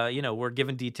 So we're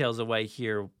giving details away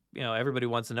here. Everybody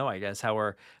wants to know, I guess, how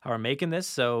we're making this.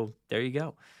 So there you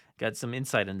go. Got some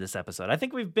insight in this episode. I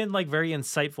think we've been like very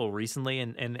insightful recently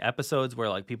in episodes where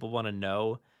like people want to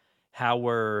know how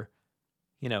we're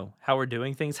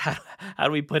doing things. How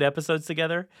do we put episodes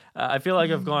together? I feel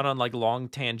like I've gone on like long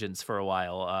tangents for a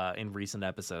while in recent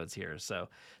episodes here. So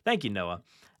thank you, Noah.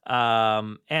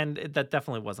 And that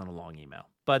definitely wasn't a long email.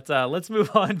 But let's move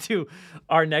on to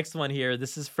our next one here.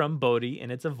 This is from Bodie,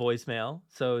 and it's a voicemail.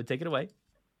 So take it away.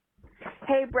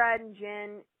 Hey, Brad and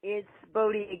Jen. It's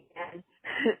Bodie again.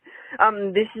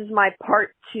 This is my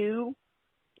part 2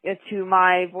 to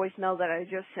my voicemail that I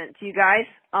just sent to you guys.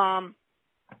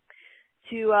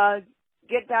 To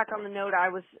get back on the note I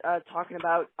was talking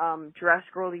about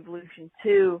Jurassic World Evolution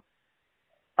 2,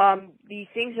 the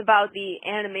things about the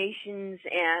animations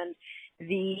and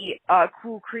the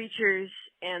cool creatures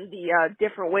and the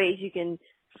different ways you can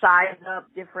size up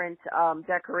different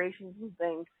decorations and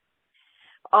things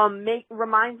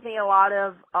reminds me a lot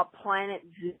of Planet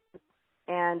Zoo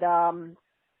and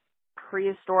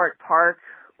Prehistoric Park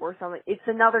or something. It's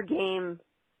another game.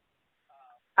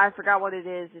 I forgot what it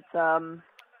is. It's a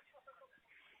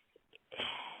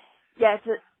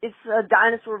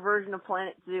dinosaur version of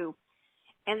Planet Zoo,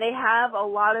 and they have a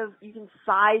lot of, you can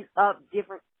size up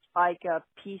different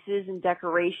pieces and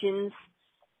decorations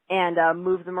and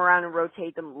move them around and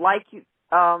rotate them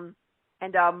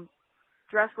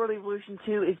Jurassic World Evolution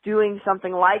 2 is doing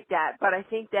something like that, but I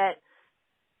think that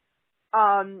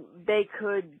they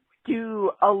could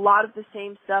do a lot of the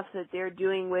same stuff that they're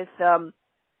doing with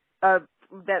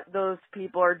that those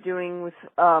people are doing with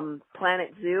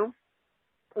Planet Zoo,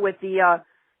 with the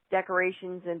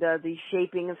decorations and the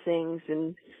shaping of things,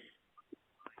 and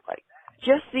like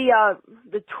just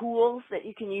the tools that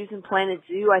you can use in Planet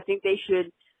Zoo. I think they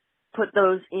should put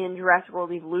those in Jurassic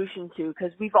World Evolution 2,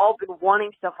 because we've all been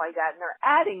wanting stuff like that, and they're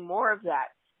adding more of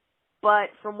that. But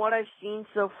from what I've seen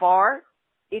so far,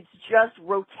 it's just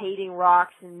rotating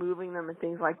rocks and moving them and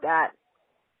things like that.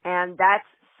 And that's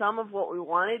some of what we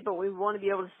wanted, but we want to be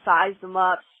able to size them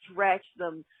up, stretch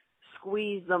them,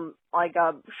 squeeze them, like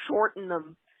shorten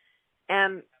them.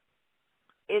 And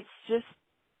it's just,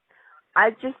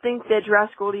 I just think that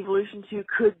Jurassic World Evolution 2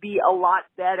 could be a lot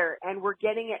better, and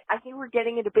I think we're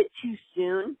getting it a bit too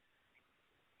soon,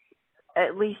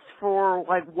 at least for,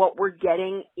 like, what we're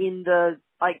getting in the,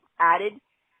 like, added.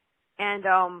 And,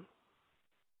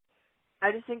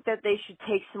 I just think that they should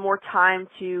take some more time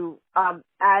to,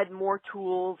 add more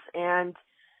tools and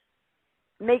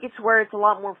make it to where it's a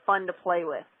lot more fun to play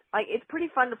with. Like, it's pretty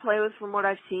fun to play with from what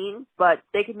I've seen, but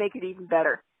they could make it even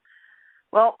better.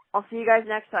 Well, I'll see you guys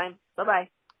next time. Bye-bye.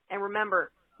 And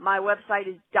remember, my website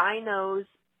is Dynamite,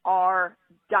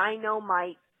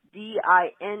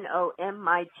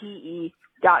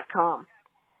 DINOMITE.com.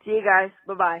 See you guys.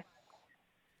 Bye-bye.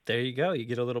 There you go. You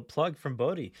get a little plug from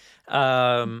Bodhi.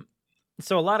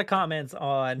 So a lot of comments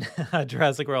on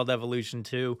Jurassic World Evolution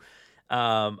 2.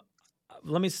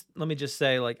 Let me just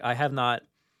say, like, I have not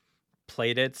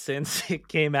played it since it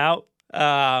came out.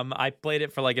 I played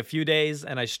it for like a few days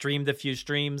and I streamed a few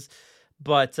streams,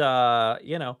 but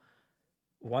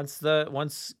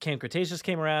once Camp Cretaceous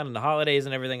came around and the holidays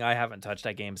and everything, I haven't touched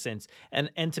that game since.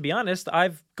 And to be honest,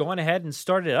 I've gone ahead and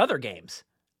started other games,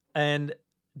 and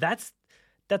that's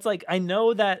like, I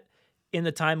know that in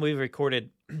the time we've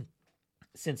recorded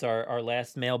since our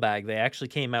last mailbag, they actually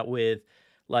came out with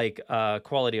like a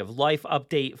quality of life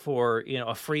update for,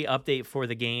 a free update for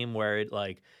the game where it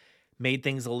like made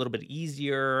things a little bit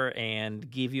easier and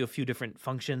gave you a few different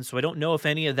functions. So I don't know if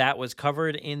any of that was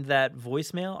covered in that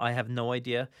voicemail. I have no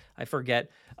idea. I forget.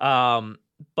 And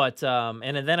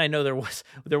then I know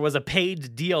there was a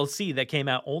paid DLC that came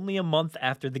out only a month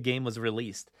after the game was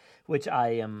released, which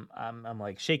I'm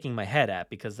like shaking my head at,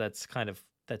 because that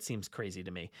seems crazy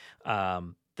to me.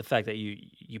 The fact that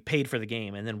you paid for the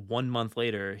game and then 1 month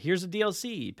later, here's a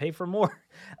DLC, pay for more.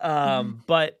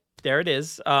 But there it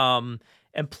is.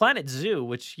 And Planet Zoo,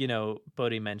 which,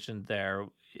 Bodhi mentioned there,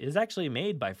 is actually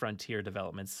made by Frontier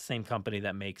Developments, the same company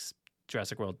that makes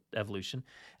Jurassic World Evolution.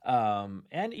 I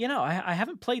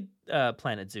haven't played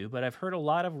Planet Zoo, but I've heard a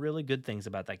lot of really good things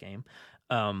about that game.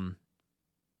 And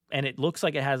it looks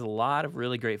like it has a lot of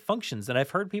really great functions. And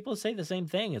I've heard people say the same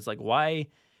thing. It's like, why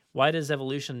does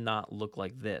Evolution not look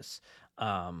like this?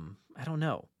 I don't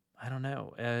know.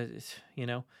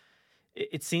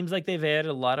 It seems like they've added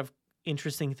a lot of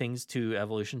interesting things to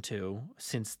Evolution 2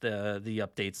 since the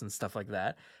updates and stuff like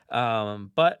that.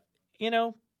 But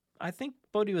I think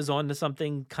Bodhi was on to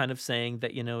something, kind of saying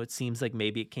that, it seems like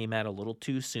maybe it came out a little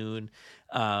too soon.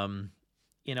 I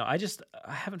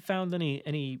haven't found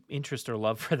any interest or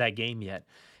love for that game yet.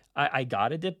 I got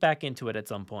to dip back into it at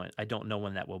some point. I don't know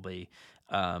when that will be.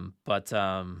 But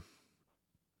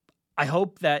I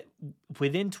hope that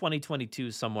within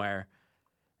 2022 somewhere,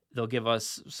 they'll give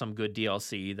us some good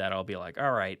DLC that I'll be like,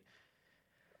 all right,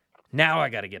 now I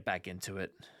got to get back into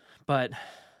it. But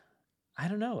I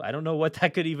don't know. I don't know what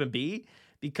that could even be,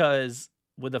 because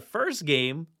with the first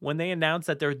game, when they announced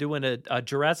that they're doing a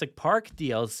Jurassic Park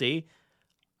DLC,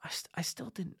 I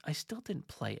still didn't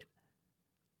play it.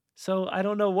 So I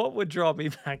don't know what would draw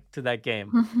me back to that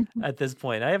game at this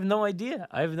point. I have no idea.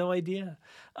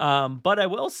 But I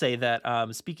will say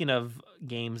that speaking of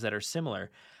games that are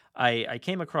similar, I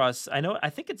came across, I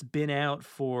think it's been out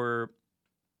for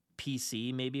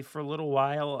PC maybe for a little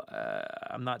while.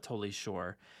 I'm not totally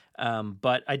sure.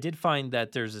 But I did find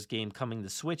that there's this game coming to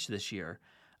Switch this year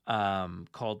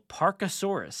called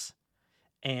Parkasaurus.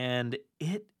 And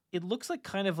it looks like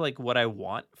kind of like what I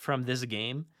want from this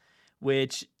game,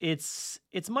 which it's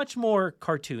much more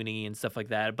cartoony and stuff like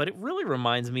that. But it really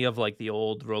reminds me of like the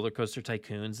old Roller Coaster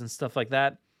Tycoons and stuff like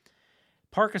that.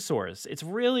 Parkasaurus, it's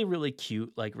really, really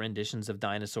cute, like renditions of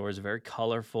dinosaurs, very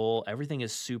colorful. Everything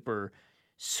is super,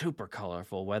 super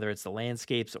colorful, whether it's the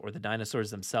landscapes or the dinosaurs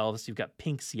themselves. You've got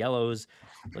pinks, yellows,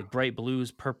 like bright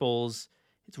blues, purples.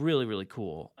 It's really, really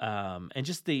cool. And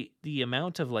just the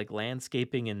amount of like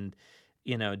landscaping and,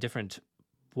 different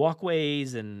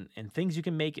walkways and things you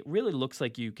can make, it really looks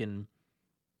like you can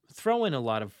throw in a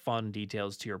lot of fun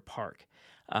details to your park.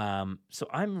 So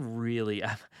I'm really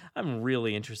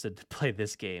interested to play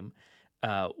this game,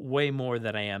 way more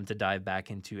than I am to dive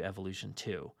back into Evolution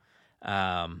 2.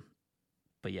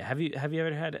 But yeah, have you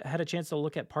ever had a chance to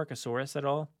look at Parkosaurus at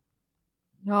all?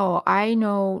 No, I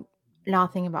know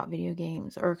nothing about video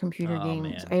games or computer Oh games.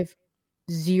 man. I have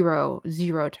zero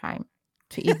time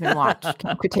to even watch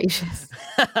Camp Cretaceous.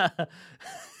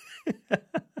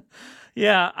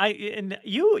 Yeah, I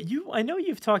know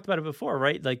you've talked about it before,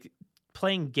 right? Like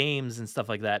playing games and stuff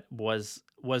like that was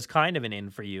kind of an in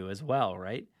for you as well,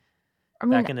 right? I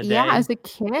mean, Back in the yeah, day.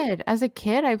 as a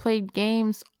kid, I played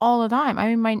games all the time. I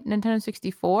mean, my Nintendo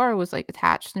 64 was like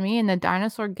attached to me, and the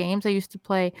dinosaur games I used to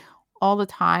play all the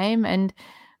time. And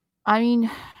I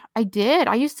mean, I did.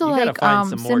 I used to You gotta like find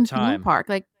some more Sim Theme time. Park,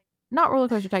 like not Roller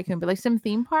Coaster Tycoon, but like Sim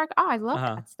Theme Park. Oh, I love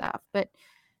Uh-huh. that stuff. But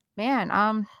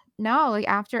man, no, like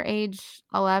after age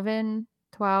 11,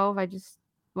 12, I just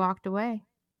walked away.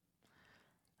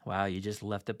 Wow, you just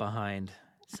left it behind.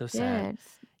 So sad. Did.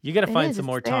 You got to It find is. some It's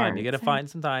more time. there. You got to It's there. find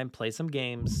some time, play some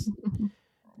games.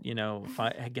 You know,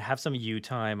 have some you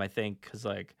time. I think because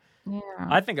like, Yeah.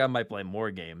 I think I might play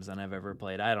more games than I've ever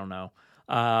played. I don't know.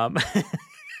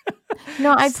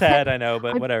 No, Sad, I know,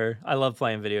 but whatever. I love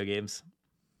playing video games.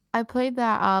 I played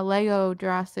that Lego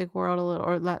Jurassic World a little,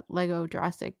 or that Lego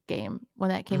Jurassic game when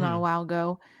that came out a while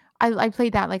ago. I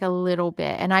played that like a little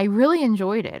bit, and I really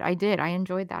enjoyed it. I did. I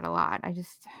enjoyed that a lot. I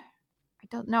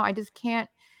don't know. I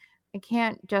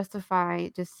can't justify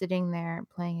just sitting there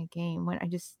playing a game when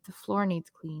the floor needs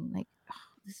clean. Like,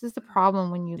 this is the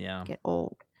problem when you Yeah. get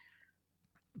old.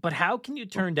 But how can you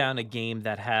turn down a game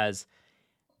that has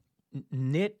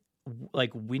knit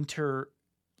like winter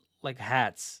like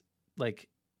hats like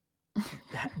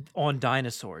on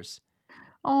dinosaurs?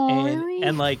 Oh, really?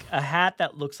 And like a hat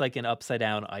that looks like an upside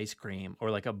down ice cream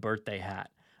or like a birthday hat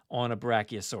on a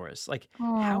Brachiosaurus. Like,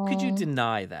 how could you Aw.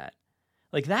 deny that?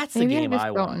 Like, that's the Maybe I game just I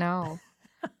don't want. know.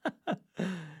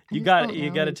 You just got don't you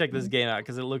know, got to you check this see. game out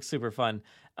because it looks super fun.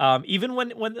 Even when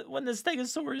the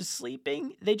Stegosaurus is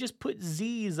sleeping, they just put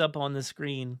Z's up on the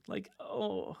screen. Like,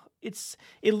 oh, it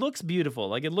looks beautiful.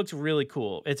 Like, it looks really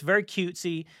cool. It's very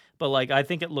cutesy, but like I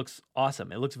think it looks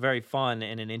awesome. It looks very fun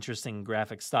and an interesting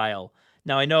graphic style.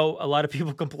 Now I know a lot of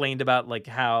people complained about like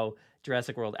how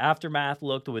Jurassic World Aftermath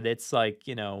looked with its like,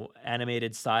 you know,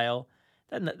 animated style.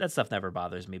 That stuff never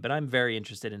bothers me, but I'm very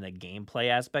interested in the gameplay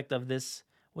aspect of this.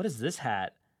 What is this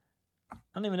hat? I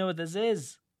don't even know what this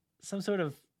is. Some sort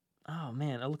of, oh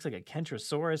man, it looks like a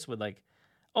Kentrosaurus with like,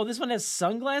 oh, this one has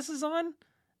sunglasses on?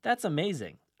 That's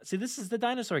amazing. See, this is the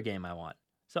dinosaur game I want.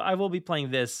 So I will be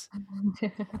playing this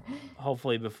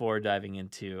hopefully before diving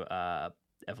into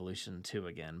Evolution 2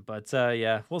 again. But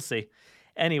yeah, we'll see.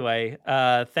 Anyway,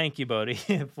 thank you, Bodhi,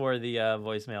 for the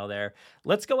voicemail there.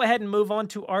 Let's go ahead and move on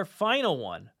to our final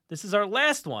one. This is our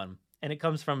last one, and it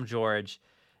comes from George.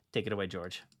 Take it away,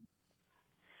 George.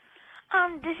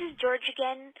 This is George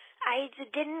again. I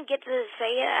didn't get to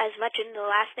say it as much in the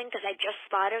last thing because I just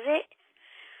thought of it.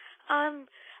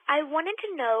 I wanted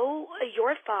to know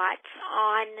your thoughts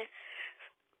on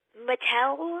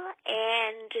Mattel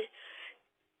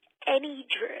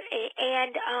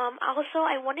and also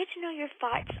I wanted to know your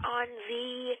thoughts on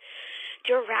the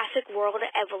Jurassic World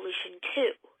Evolution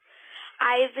 2.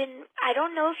 I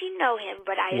don't know if you know him,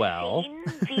 but I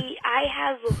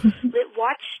have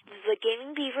watched the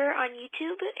Gaming Beaver on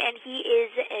YouTube, and he is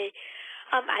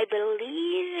I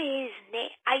believe his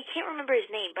name, I can't remember his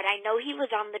name, but I know he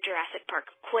was on the Jurassic Pop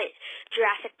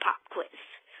quiz,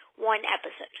 one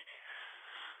episode.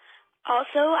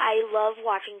 Also, I love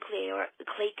watching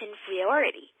Clayton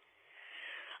Fioriti.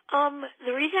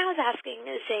 The reason I was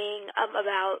saying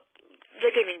about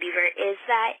the Gaming Beaver is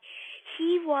that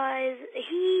he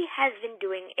has been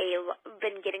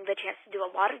getting the chance to do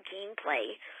a lot of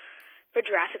gameplay for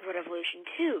Jurassic World Evolution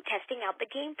 2, testing out the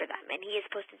game for them, and he has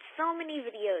posted so many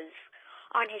videos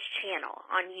on his channel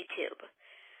on YouTube.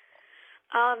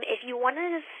 If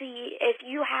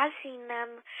you have seen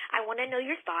them, I want to know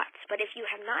your thoughts, but if you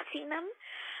have not seen them,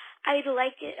 I'd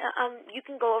like it, you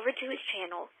can go over to his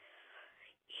channel.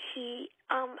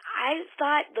 I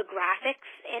thought the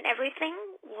graphics and everything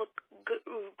look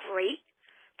great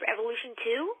for Evolution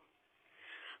 2.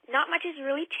 Not much has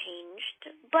really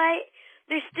changed, but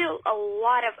there's still a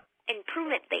lot of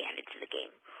improvement they added to the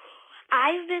game.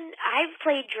 I've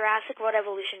played Jurassic World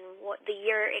Evolution the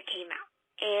year it came out,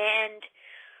 and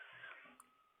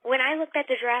when I looked at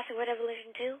the Jurassic World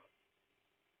Evolution 2,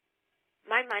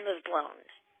 my mind was blown.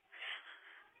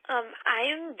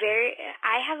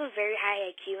 I have a very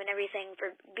high IQ and everything.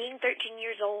 For being 13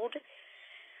 years old,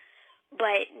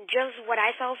 but just what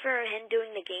I saw for him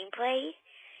doing the gameplay,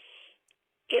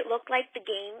 it looked like the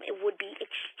game would be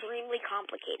extremely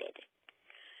complicated.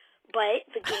 But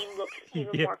the game looks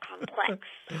even more complex.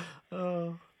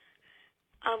 Oh.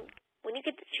 When you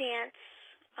get the chance,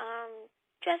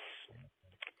 just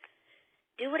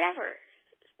do whatever.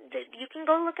 You can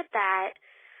go look at that.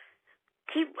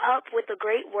 Keep up with the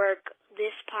great work.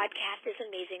 This podcast is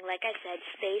amazing. Like I said,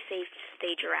 stay safe,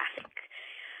 stay Jurassic.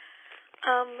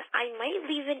 I might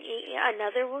leave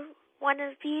another one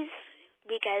of these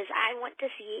because I want to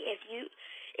see if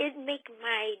it'd make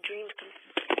my dreams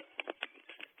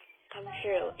come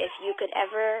true. If you could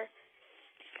ever,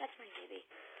 that's my baby.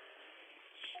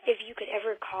 If you could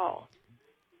ever call.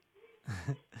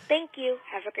 Thank you.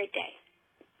 Have a great day.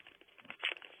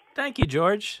 Thank you,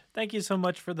 George. Thank you so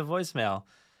much for the voicemail.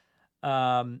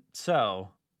 So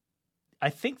I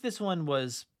think this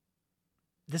might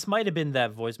have been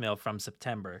that voicemail from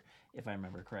September, if I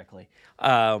remember correctly.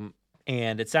 And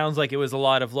it sounds like it was a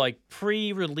lot of like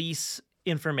pre-release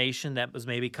information that was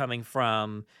maybe coming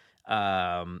from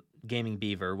Gaming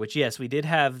Beaver, which, yes, we did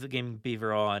have the Gaming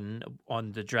Beaver on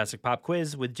the Jurassic Pop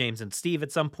quiz with James and Steve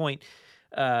at some point.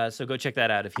 So go check that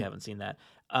out if you haven't seen that.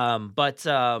 But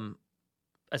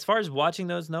as far as watching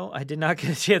those, no, I did not get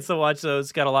a chance to watch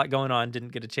those. Got a lot going on.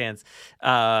 Didn't get a chance.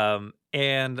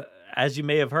 And as you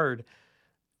may have heard,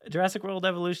 Jurassic World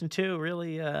Evolution 2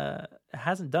 really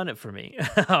hasn't done it for me.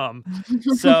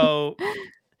 So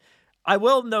I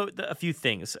will note a few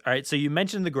things. All right, so you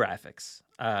mentioned the graphics,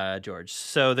 George.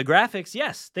 So the graphics,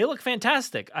 yes, they look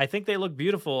fantastic. I think they look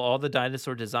beautiful. All the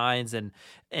dinosaur designs and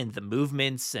the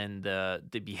movements and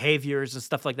the behaviors and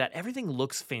stuff like that. Everything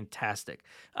looks fantastic.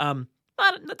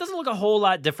 It doesn't look a whole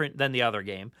lot different than the other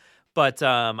game, but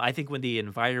I think when the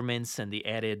environments and the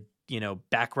added,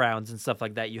 backgrounds and stuff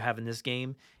like that you have in this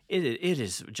game, it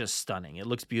is just stunning. It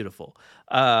looks beautiful.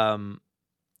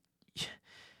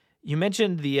 You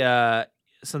mentioned the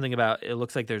something about it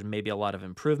looks like there's maybe a lot of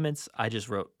improvements. I just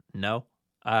wrote no.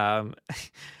 And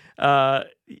you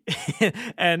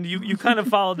kind of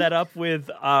followed that up with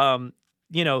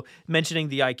mentioning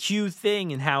the IQ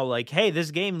thing and how like, hey,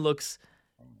 this game looks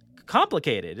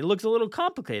complicated. It looks a little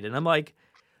complicated. And I'm like,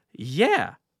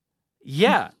 yeah,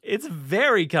 it's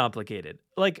very complicated.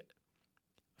 Like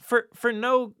for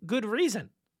no good reason.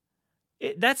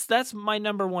 That's my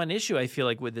number one issue, I feel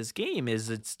like, with this game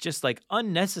is it's just like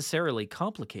unnecessarily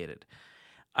complicated.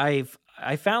 I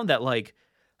found that like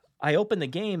I open the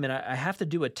game and I have to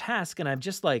do a task and I'm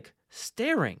just like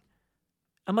staring.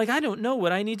 I'm like, I don't know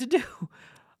what I need to do.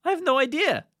 I have no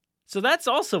idea. So that's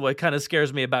also what kind of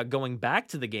scares me about going back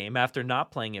to the game after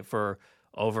not playing it for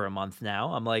over a month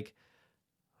now. I'm like,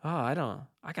 I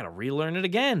got to relearn it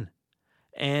again.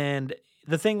 And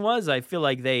the thing was, I feel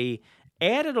like they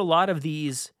added a lot of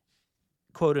these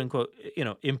quote unquote,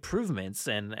 improvements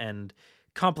and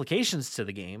complications to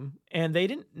the game. And they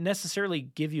didn't necessarily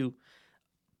give you,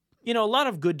 a lot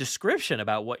of good description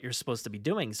about what you're supposed to be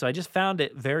doing. So I just found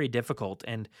it very difficult.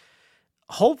 And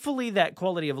hopefully that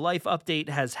quality of life update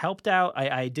has helped out.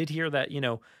 I did hear that,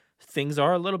 things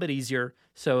are a little bit easier.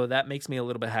 So that makes me a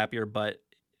little bit happier, but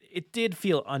it did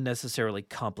feel unnecessarily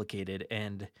complicated.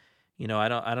 And, I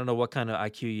don't know what kind of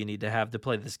IQ you need to have to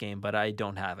play this game, but I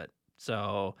don't have it.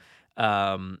 So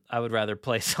I would rather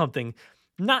play something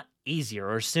not easier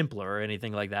or simpler or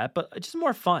anything like that, but just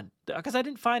more fun, because I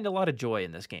didn't find a lot of joy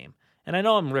in this game. And I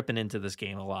know I'm ripping into this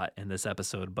game a lot in this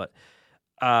episode, but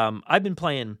I've been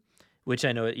playing, which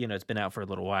I know, it's been out for a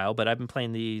little while, but I've been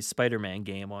playing the Spider-Man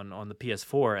game on the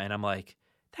PS4, and I'm like,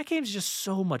 that game's just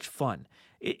so much fun.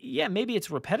 Maybe it's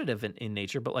repetitive in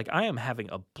nature, but like I am having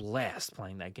a blast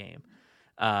playing that game.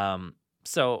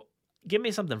 So give me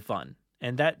something fun.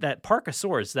 And that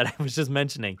Parkasaurus that I was just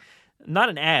mentioning, not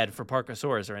an ad for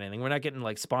Parkasaurus or anything. We're not getting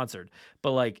like sponsored,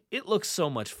 but like it looks so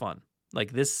much fun.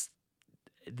 Like this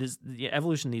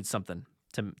Evolution needs something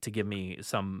to give me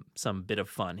some bit of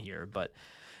fun here. But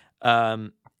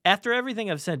after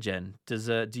everything I've said, Jen,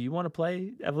 do you want to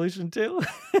play Evolution 2?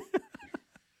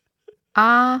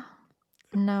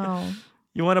 No.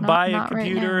 You want to buy a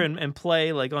computer right and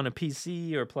play like on a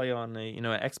PC or play on a an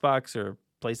Xbox or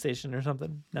PlayStation or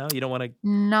something? No, you don't want to.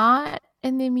 Not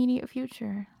in the immediate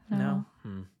future. No.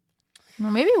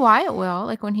 Well, maybe Wyatt will,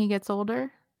 like when he gets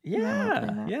older.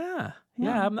 Yeah.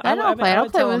 I'll play it. I'll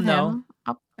play with him.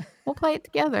 We'll play it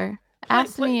together.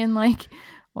 Ask me in like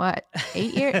what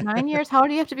 8 years, 9 years. How old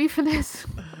do you have to be for this?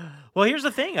 Well, here's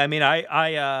the thing. I mean,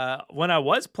 I when I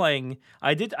was playing,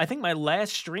 I think my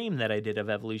last stream that I did of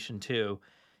Evolution 2,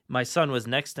 my son was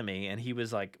next to me, and he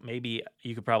was like, maybe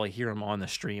you could probably hear him on the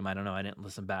stream. I don't know. I didn't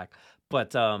listen back.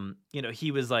 But,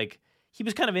 he was like, he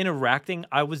was kind of interacting.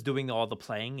 I was doing all the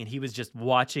playing, and he was just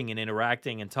watching and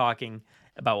interacting and talking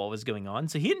about what was going on.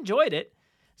 So he enjoyed it.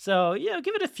 So,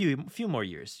 give it a few more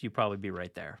years. You'd probably be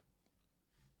right there.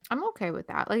 I'm okay with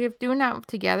that. Like, if doing that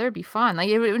together would be fun. Like,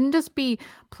 it wouldn't just be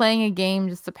playing a game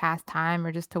just to pass time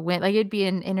or just to win. Like, it'd be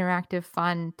an interactive,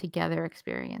 fun together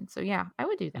experience. So, yeah, I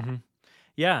would do that. Mm-hmm.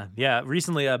 Yeah.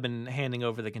 Recently, I've been handing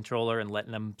over the controller and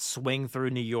letting him swing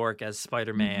through New York as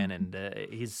Spider-Man, and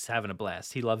he's having a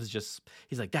blast. He loves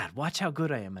he's like, Dad, watch how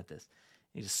good I am at this.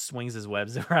 He just swings his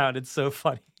webs around. It's so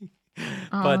funny.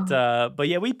 But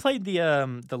yeah, we played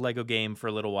the Lego game for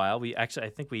a little while. I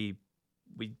think we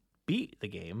beat the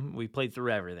game. We played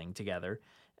through everything together.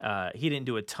 He didn't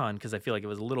do a ton because I feel like it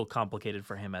was a little complicated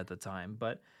for him at the time.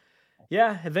 But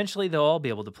yeah, eventually they'll all be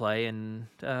able to play and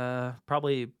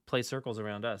probably play circles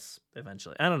around us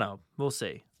eventually. I don't know. We'll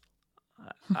see.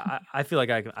 I feel like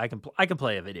I can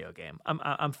play a video game.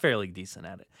 I'm fairly decent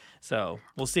at it. So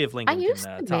we'll see if Lincoln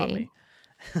can top me.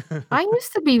 I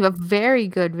used to be a very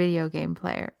good video game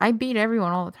player. I beat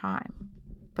everyone all the time,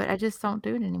 but I just don't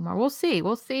do it anymore. We'll see.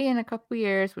 We'll see in a couple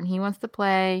years when he wants to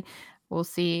play. We'll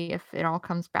see if it all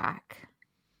comes back.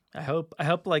 I hope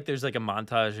like there's like a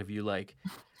montage of you like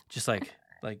just like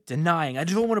denying, I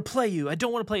don't want to play you. I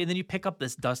don't want to play. And then you pick up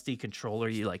this dusty controller,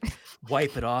 you like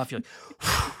wipe it off. You're like,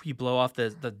 you blow off the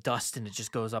dust and it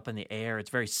just goes up in the air. It's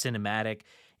very cinematic.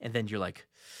 And then you're like,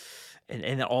 and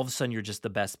then all of a sudden you're just the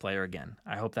best player again.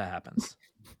 I hope that happens.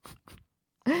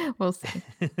 We'll see.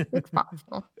 It's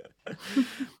possible.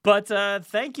 But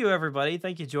thank you, everybody.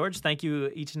 Thank you, George. Thank you,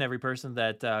 each and every person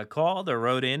that called or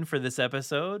wrote in for this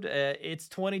episode. It's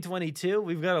 2022.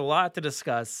 We've got a lot to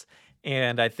discuss.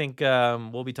 And I think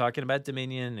we'll be talking about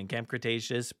Dominion and Camp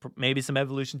Cretaceous, maybe some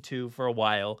Evolution 2 for a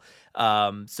while.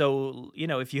 So,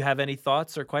 if you have any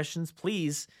thoughts or questions,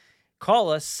 please call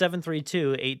us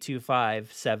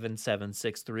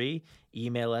 732-825-7763.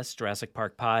 Email us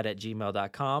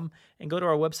JurassicParkPod@gmail.com and go to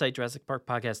our website,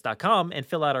 JurassicParkPodcast.com, and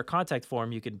fill out our contact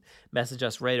form. You can message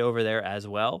us right over there as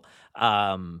well.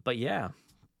 But yeah,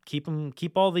 keep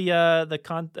all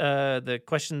the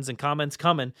questions and comments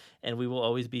coming, and we will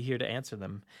always be here to answer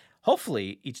them.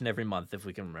 Hopefully, each and every month, if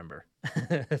we can remember.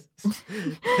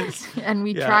 And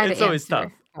we try to answer. It's always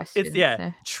tough.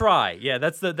 Questions, try. Yeah,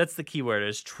 that's the key word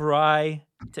is try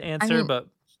to answer. But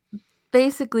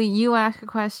basically, you ask a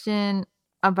question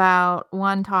about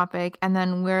one topic, and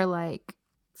then we're like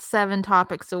 7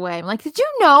 topics away. I'm like, did you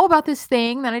know about this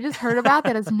thing that I just heard about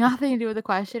that has nothing to do with the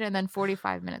question? And then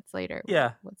 45 minutes later,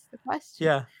 what's the question?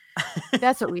 Yeah.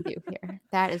 That's what we do here.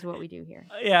 That is what we do here.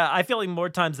 Yeah, I feel like more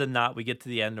times than not, we get to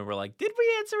the end and we're like, did we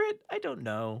answer it? I don't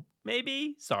know.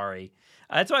 Maybe. Sorry.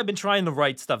 That's why I've been trying to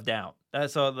write stuff down.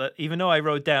 So even though I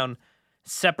wrote down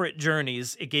separate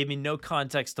journeys, it gave me no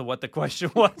context to what the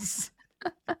question was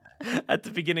at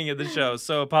the beginning of the show.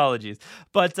 So apologies.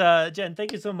 But Jen,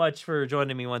 thank you so much for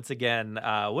joining me once again.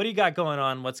 What do you got going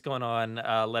on? What's going on?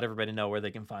 Let everybody know where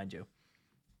they can find you.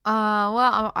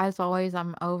 Well, as always,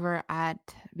 I'm over at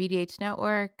VDH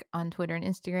Network on Twitter and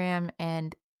Instagram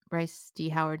and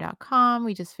BryceDHoward.com.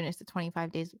 We just finished the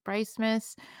 25 Days of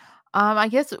Brycemas. I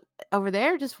guess over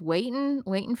there, just waiting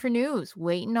for news,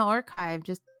 waiting to archive,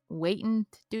 just waiting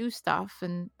to do stuff,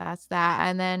 and that's that.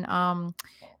 And then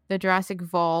the Jurassic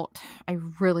Vault, I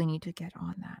really need to get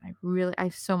on that. I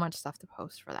have so much stuff to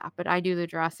post for that, but I do the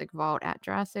Jurassic Vault at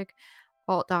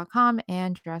JurassicVault.com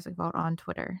and Jurassic Vault on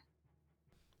Twitter.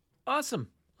 Awesome.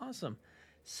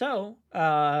 So,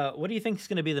 what do you think is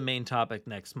going to be the main topic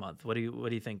next month? What do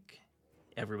you think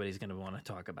everybody's going to want to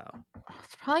talk about?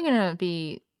 It's probably going to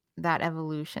be that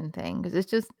evolution thing because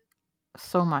it's just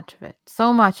so much of it.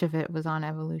 So much of it was on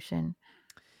evolution.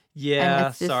 Yeah,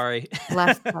 sorry.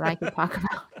 Less that I could talk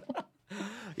about.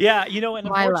 Yeah, and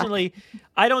unfortunately,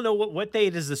 I don't know what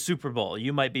date is the Super Bowl.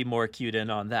 You might be more cued in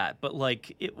on that, but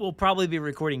like it will probably be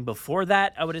recording before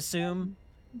that, I would assume.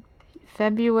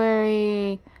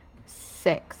 February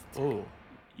 6th. Oh,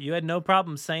 you had no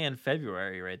problem saying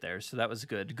February right there, so that was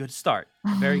good. Good start.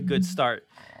 Very good start.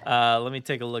 Let me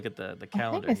take a look at the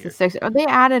calendar. I think it's the 6th. They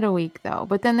added a week though,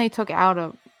 but then they took out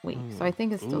a week, so I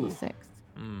think it's still the 6th.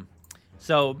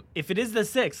 So if it is the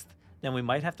 6th, then we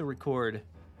might have to record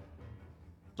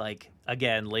like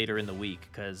again later in the week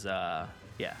because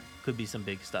could be some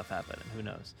big stuff happening. Who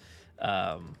knows?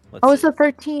 It's the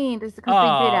 13th. It's because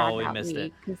they did add we that missed week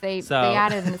it. Because they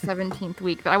added in the 17th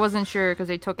week, but I wasn't sure because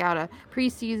they took out a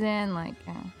preseason.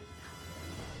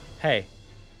 Hey,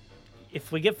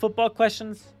 if we get football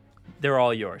questions, they're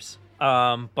all yours.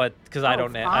 But because I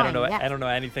don't know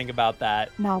anything about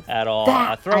that at all.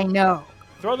 I know.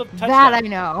 Throw the touchdown. That I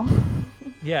know.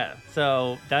 Yeah,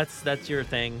 so that's your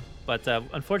thing. But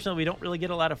unfortunately, we don't really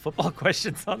get a lot of football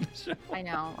questions on the show. I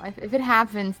know. If it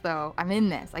happens, though, I'm in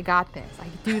this. I got this. I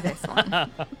can do this one.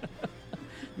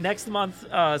 Next month,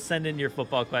 send in your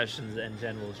football questions, and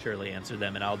Jen will surely answer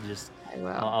them, and I'll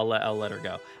let her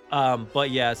go. But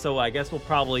yeah, so I guess we'll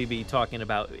probably be talking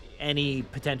about any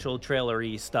potential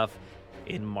trailery stuff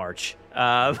in March.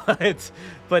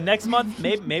 But next month,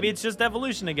 maybe it's just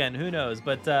Evolution again. Who knows?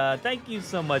 But thank you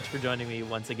so much for joining me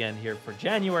once again here for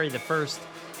January the 1st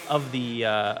of the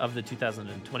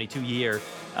 2022 year.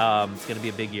 It's going to be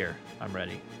a big year. I'm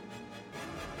ready.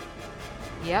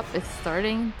 Yep, it's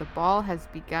starting. The ball has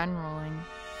begun rolling.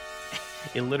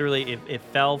 It literally, it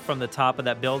fell from the top of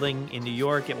that building in New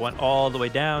York. It went all the way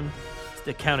down.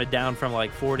 It counted down from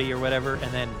like 40 or whatever,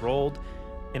 and then rolled.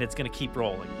 And it's going to keep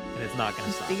rolling, and it's not going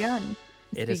to stop. It's begun.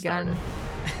 It has started.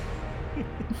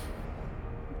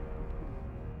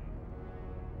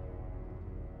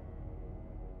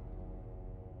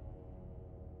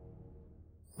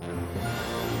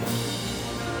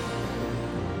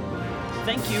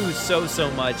 Thank you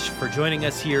so much for joining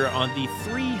us here on the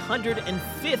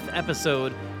 305th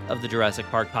episode of the Jurassic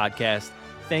Park podcast.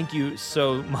 Thank you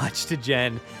so much to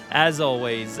Jen, as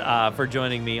always, for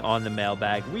joining me on the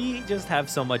Mailbag. We just have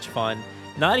so much fun,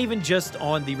 not even just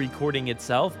on the recording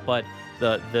itself, but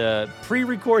the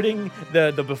pre-recording,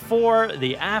 the before,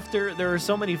 the after. There are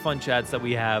so many fun chats that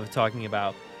we have talking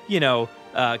about,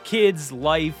 kids,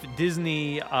 life,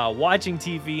 Disney, watching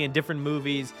TV and different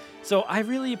movies. So I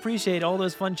really appreciate all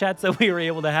those fun chats that we were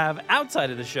able to have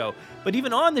outside of the show. But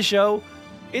even on the show,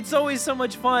 it's always so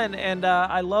much fun, and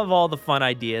I love all the fun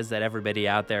ideas that everybody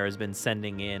out there has been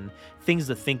sending in, things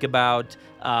to think about.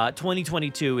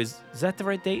 2022 is that the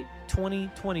right date?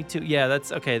 2022. Yeah,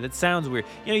 that's okay. That sounds weird.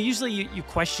 Usually you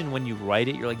question when you write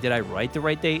it. You're like, did I write the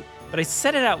right date? But I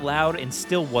said it out loud and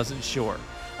still wasn't sure.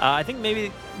 I think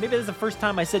maybe that's the first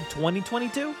time I said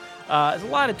 2022. There's a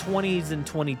lot of 20s and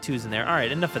 22s in there. All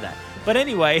right, enough of that. But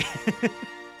anyway,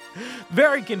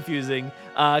 very confusing.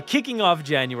 Kicking off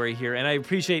January here, and I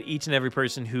appreciate each and every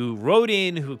person who wrote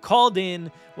in, who called in,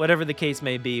 whatever the case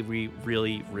may be. We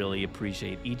really, really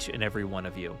appreciate each and every one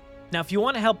of you. Now, if you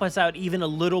want to help us out even a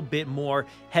little bit more,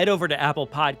 head over to Apple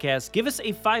Podcasts, give us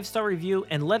a 5-star review,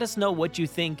 and let us know what you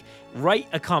think. Write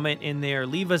a comment in there,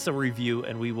 leave us a review,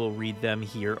 and we will read them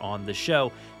here on the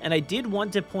show. And I did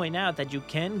want to point out that you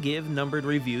can give numbered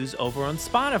reviews over on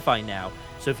Spotify now.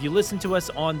 So if you listen to us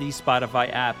on the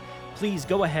Spotify app, please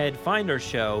go ahead, find our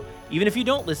show. Even if you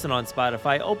don't listen on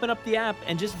Spotify, open up the app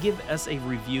and just give us a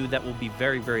review. That will be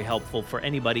very, very helpful for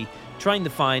anybody trying to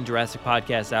find Jurassic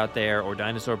podcasts out there or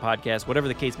Dinosaur podcasts, whatever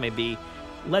the case may be.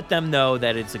 Let them know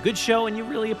that it's a good show and you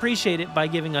really appreciate it by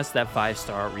giving us that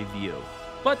 5-star review.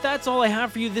 But that's all I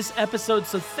have for you this episode,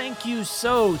 so thank you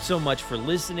so much for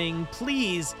listening.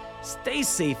 Please stay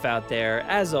safe out there.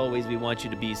 As always, we want you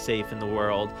to be safe in the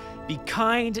world. Be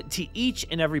kind to each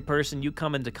and every person you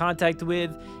come into contact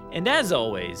with. And as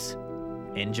always,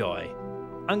 enjoy.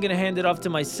 I'm going to hand it off to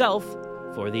myself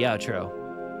for the outro.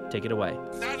 Take it away.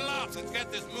 Saddle up, let's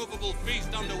get this movable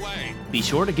feast underway. Be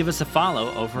sure to give us a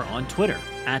follow over on Twitter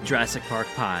at Jurassic Park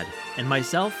Pod, and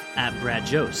myself at Brad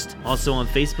Jost. Also on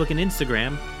Facebook and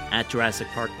Instagram at Jurassic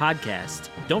Park Podcast.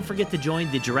 Don't forget to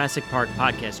join the Jurassic Park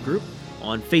Podcast group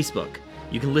on Facebook.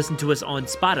 You can listen to us on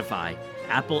Spotify,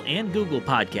 Apple and Google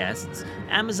Podcasts,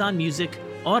 Amazon Music,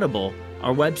 Audible,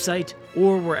 our website,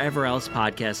 or wherever else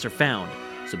podcasts are found.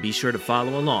 So be sure to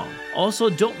follow along. Also,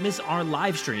 don't miss our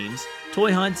live streams,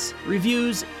 toy hunts,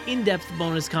 reviews, in-depth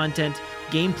bonus content,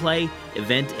 gameplay,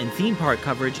 event and theme park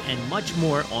coverage, and much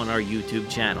more on our YouTube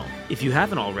channel. If you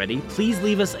haven't already, please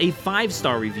leave us a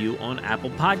 5-star review on Apple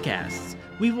Podcasts.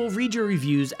 We will read your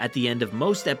reviews at the end of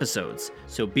most episodes,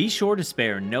 so be sure to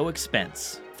spare no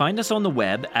expense. Find us on the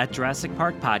web at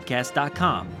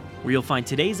JurassicParkPodcast.com, where you'll find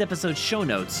today's episode's show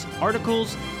notes,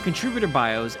 articles, contributor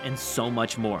bios, and so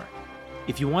much more.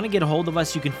 If you want to get a hold of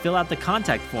us, you can fill out the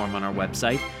contact form on our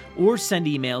website or send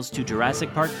emails to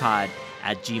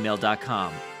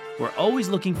JurassicParkPod@gmail.com. We're always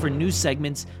looking for new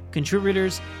segments,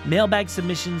 contributors, mailbag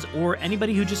submissions, or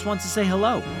anybody who just wants to say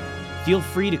hello. Feel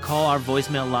free to call our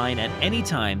voicemail line at any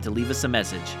time to leave us a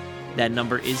message. That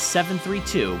number is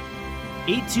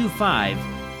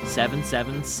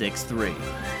 732-825-7763.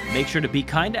 Make sure to be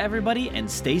kind to everybody and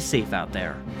stay safe out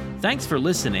there. Thanks for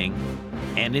listening,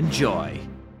 and enjoy.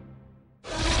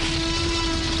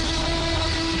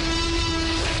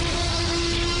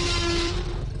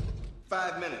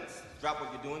 5 minutes. Drop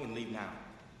what you're doing and leave now.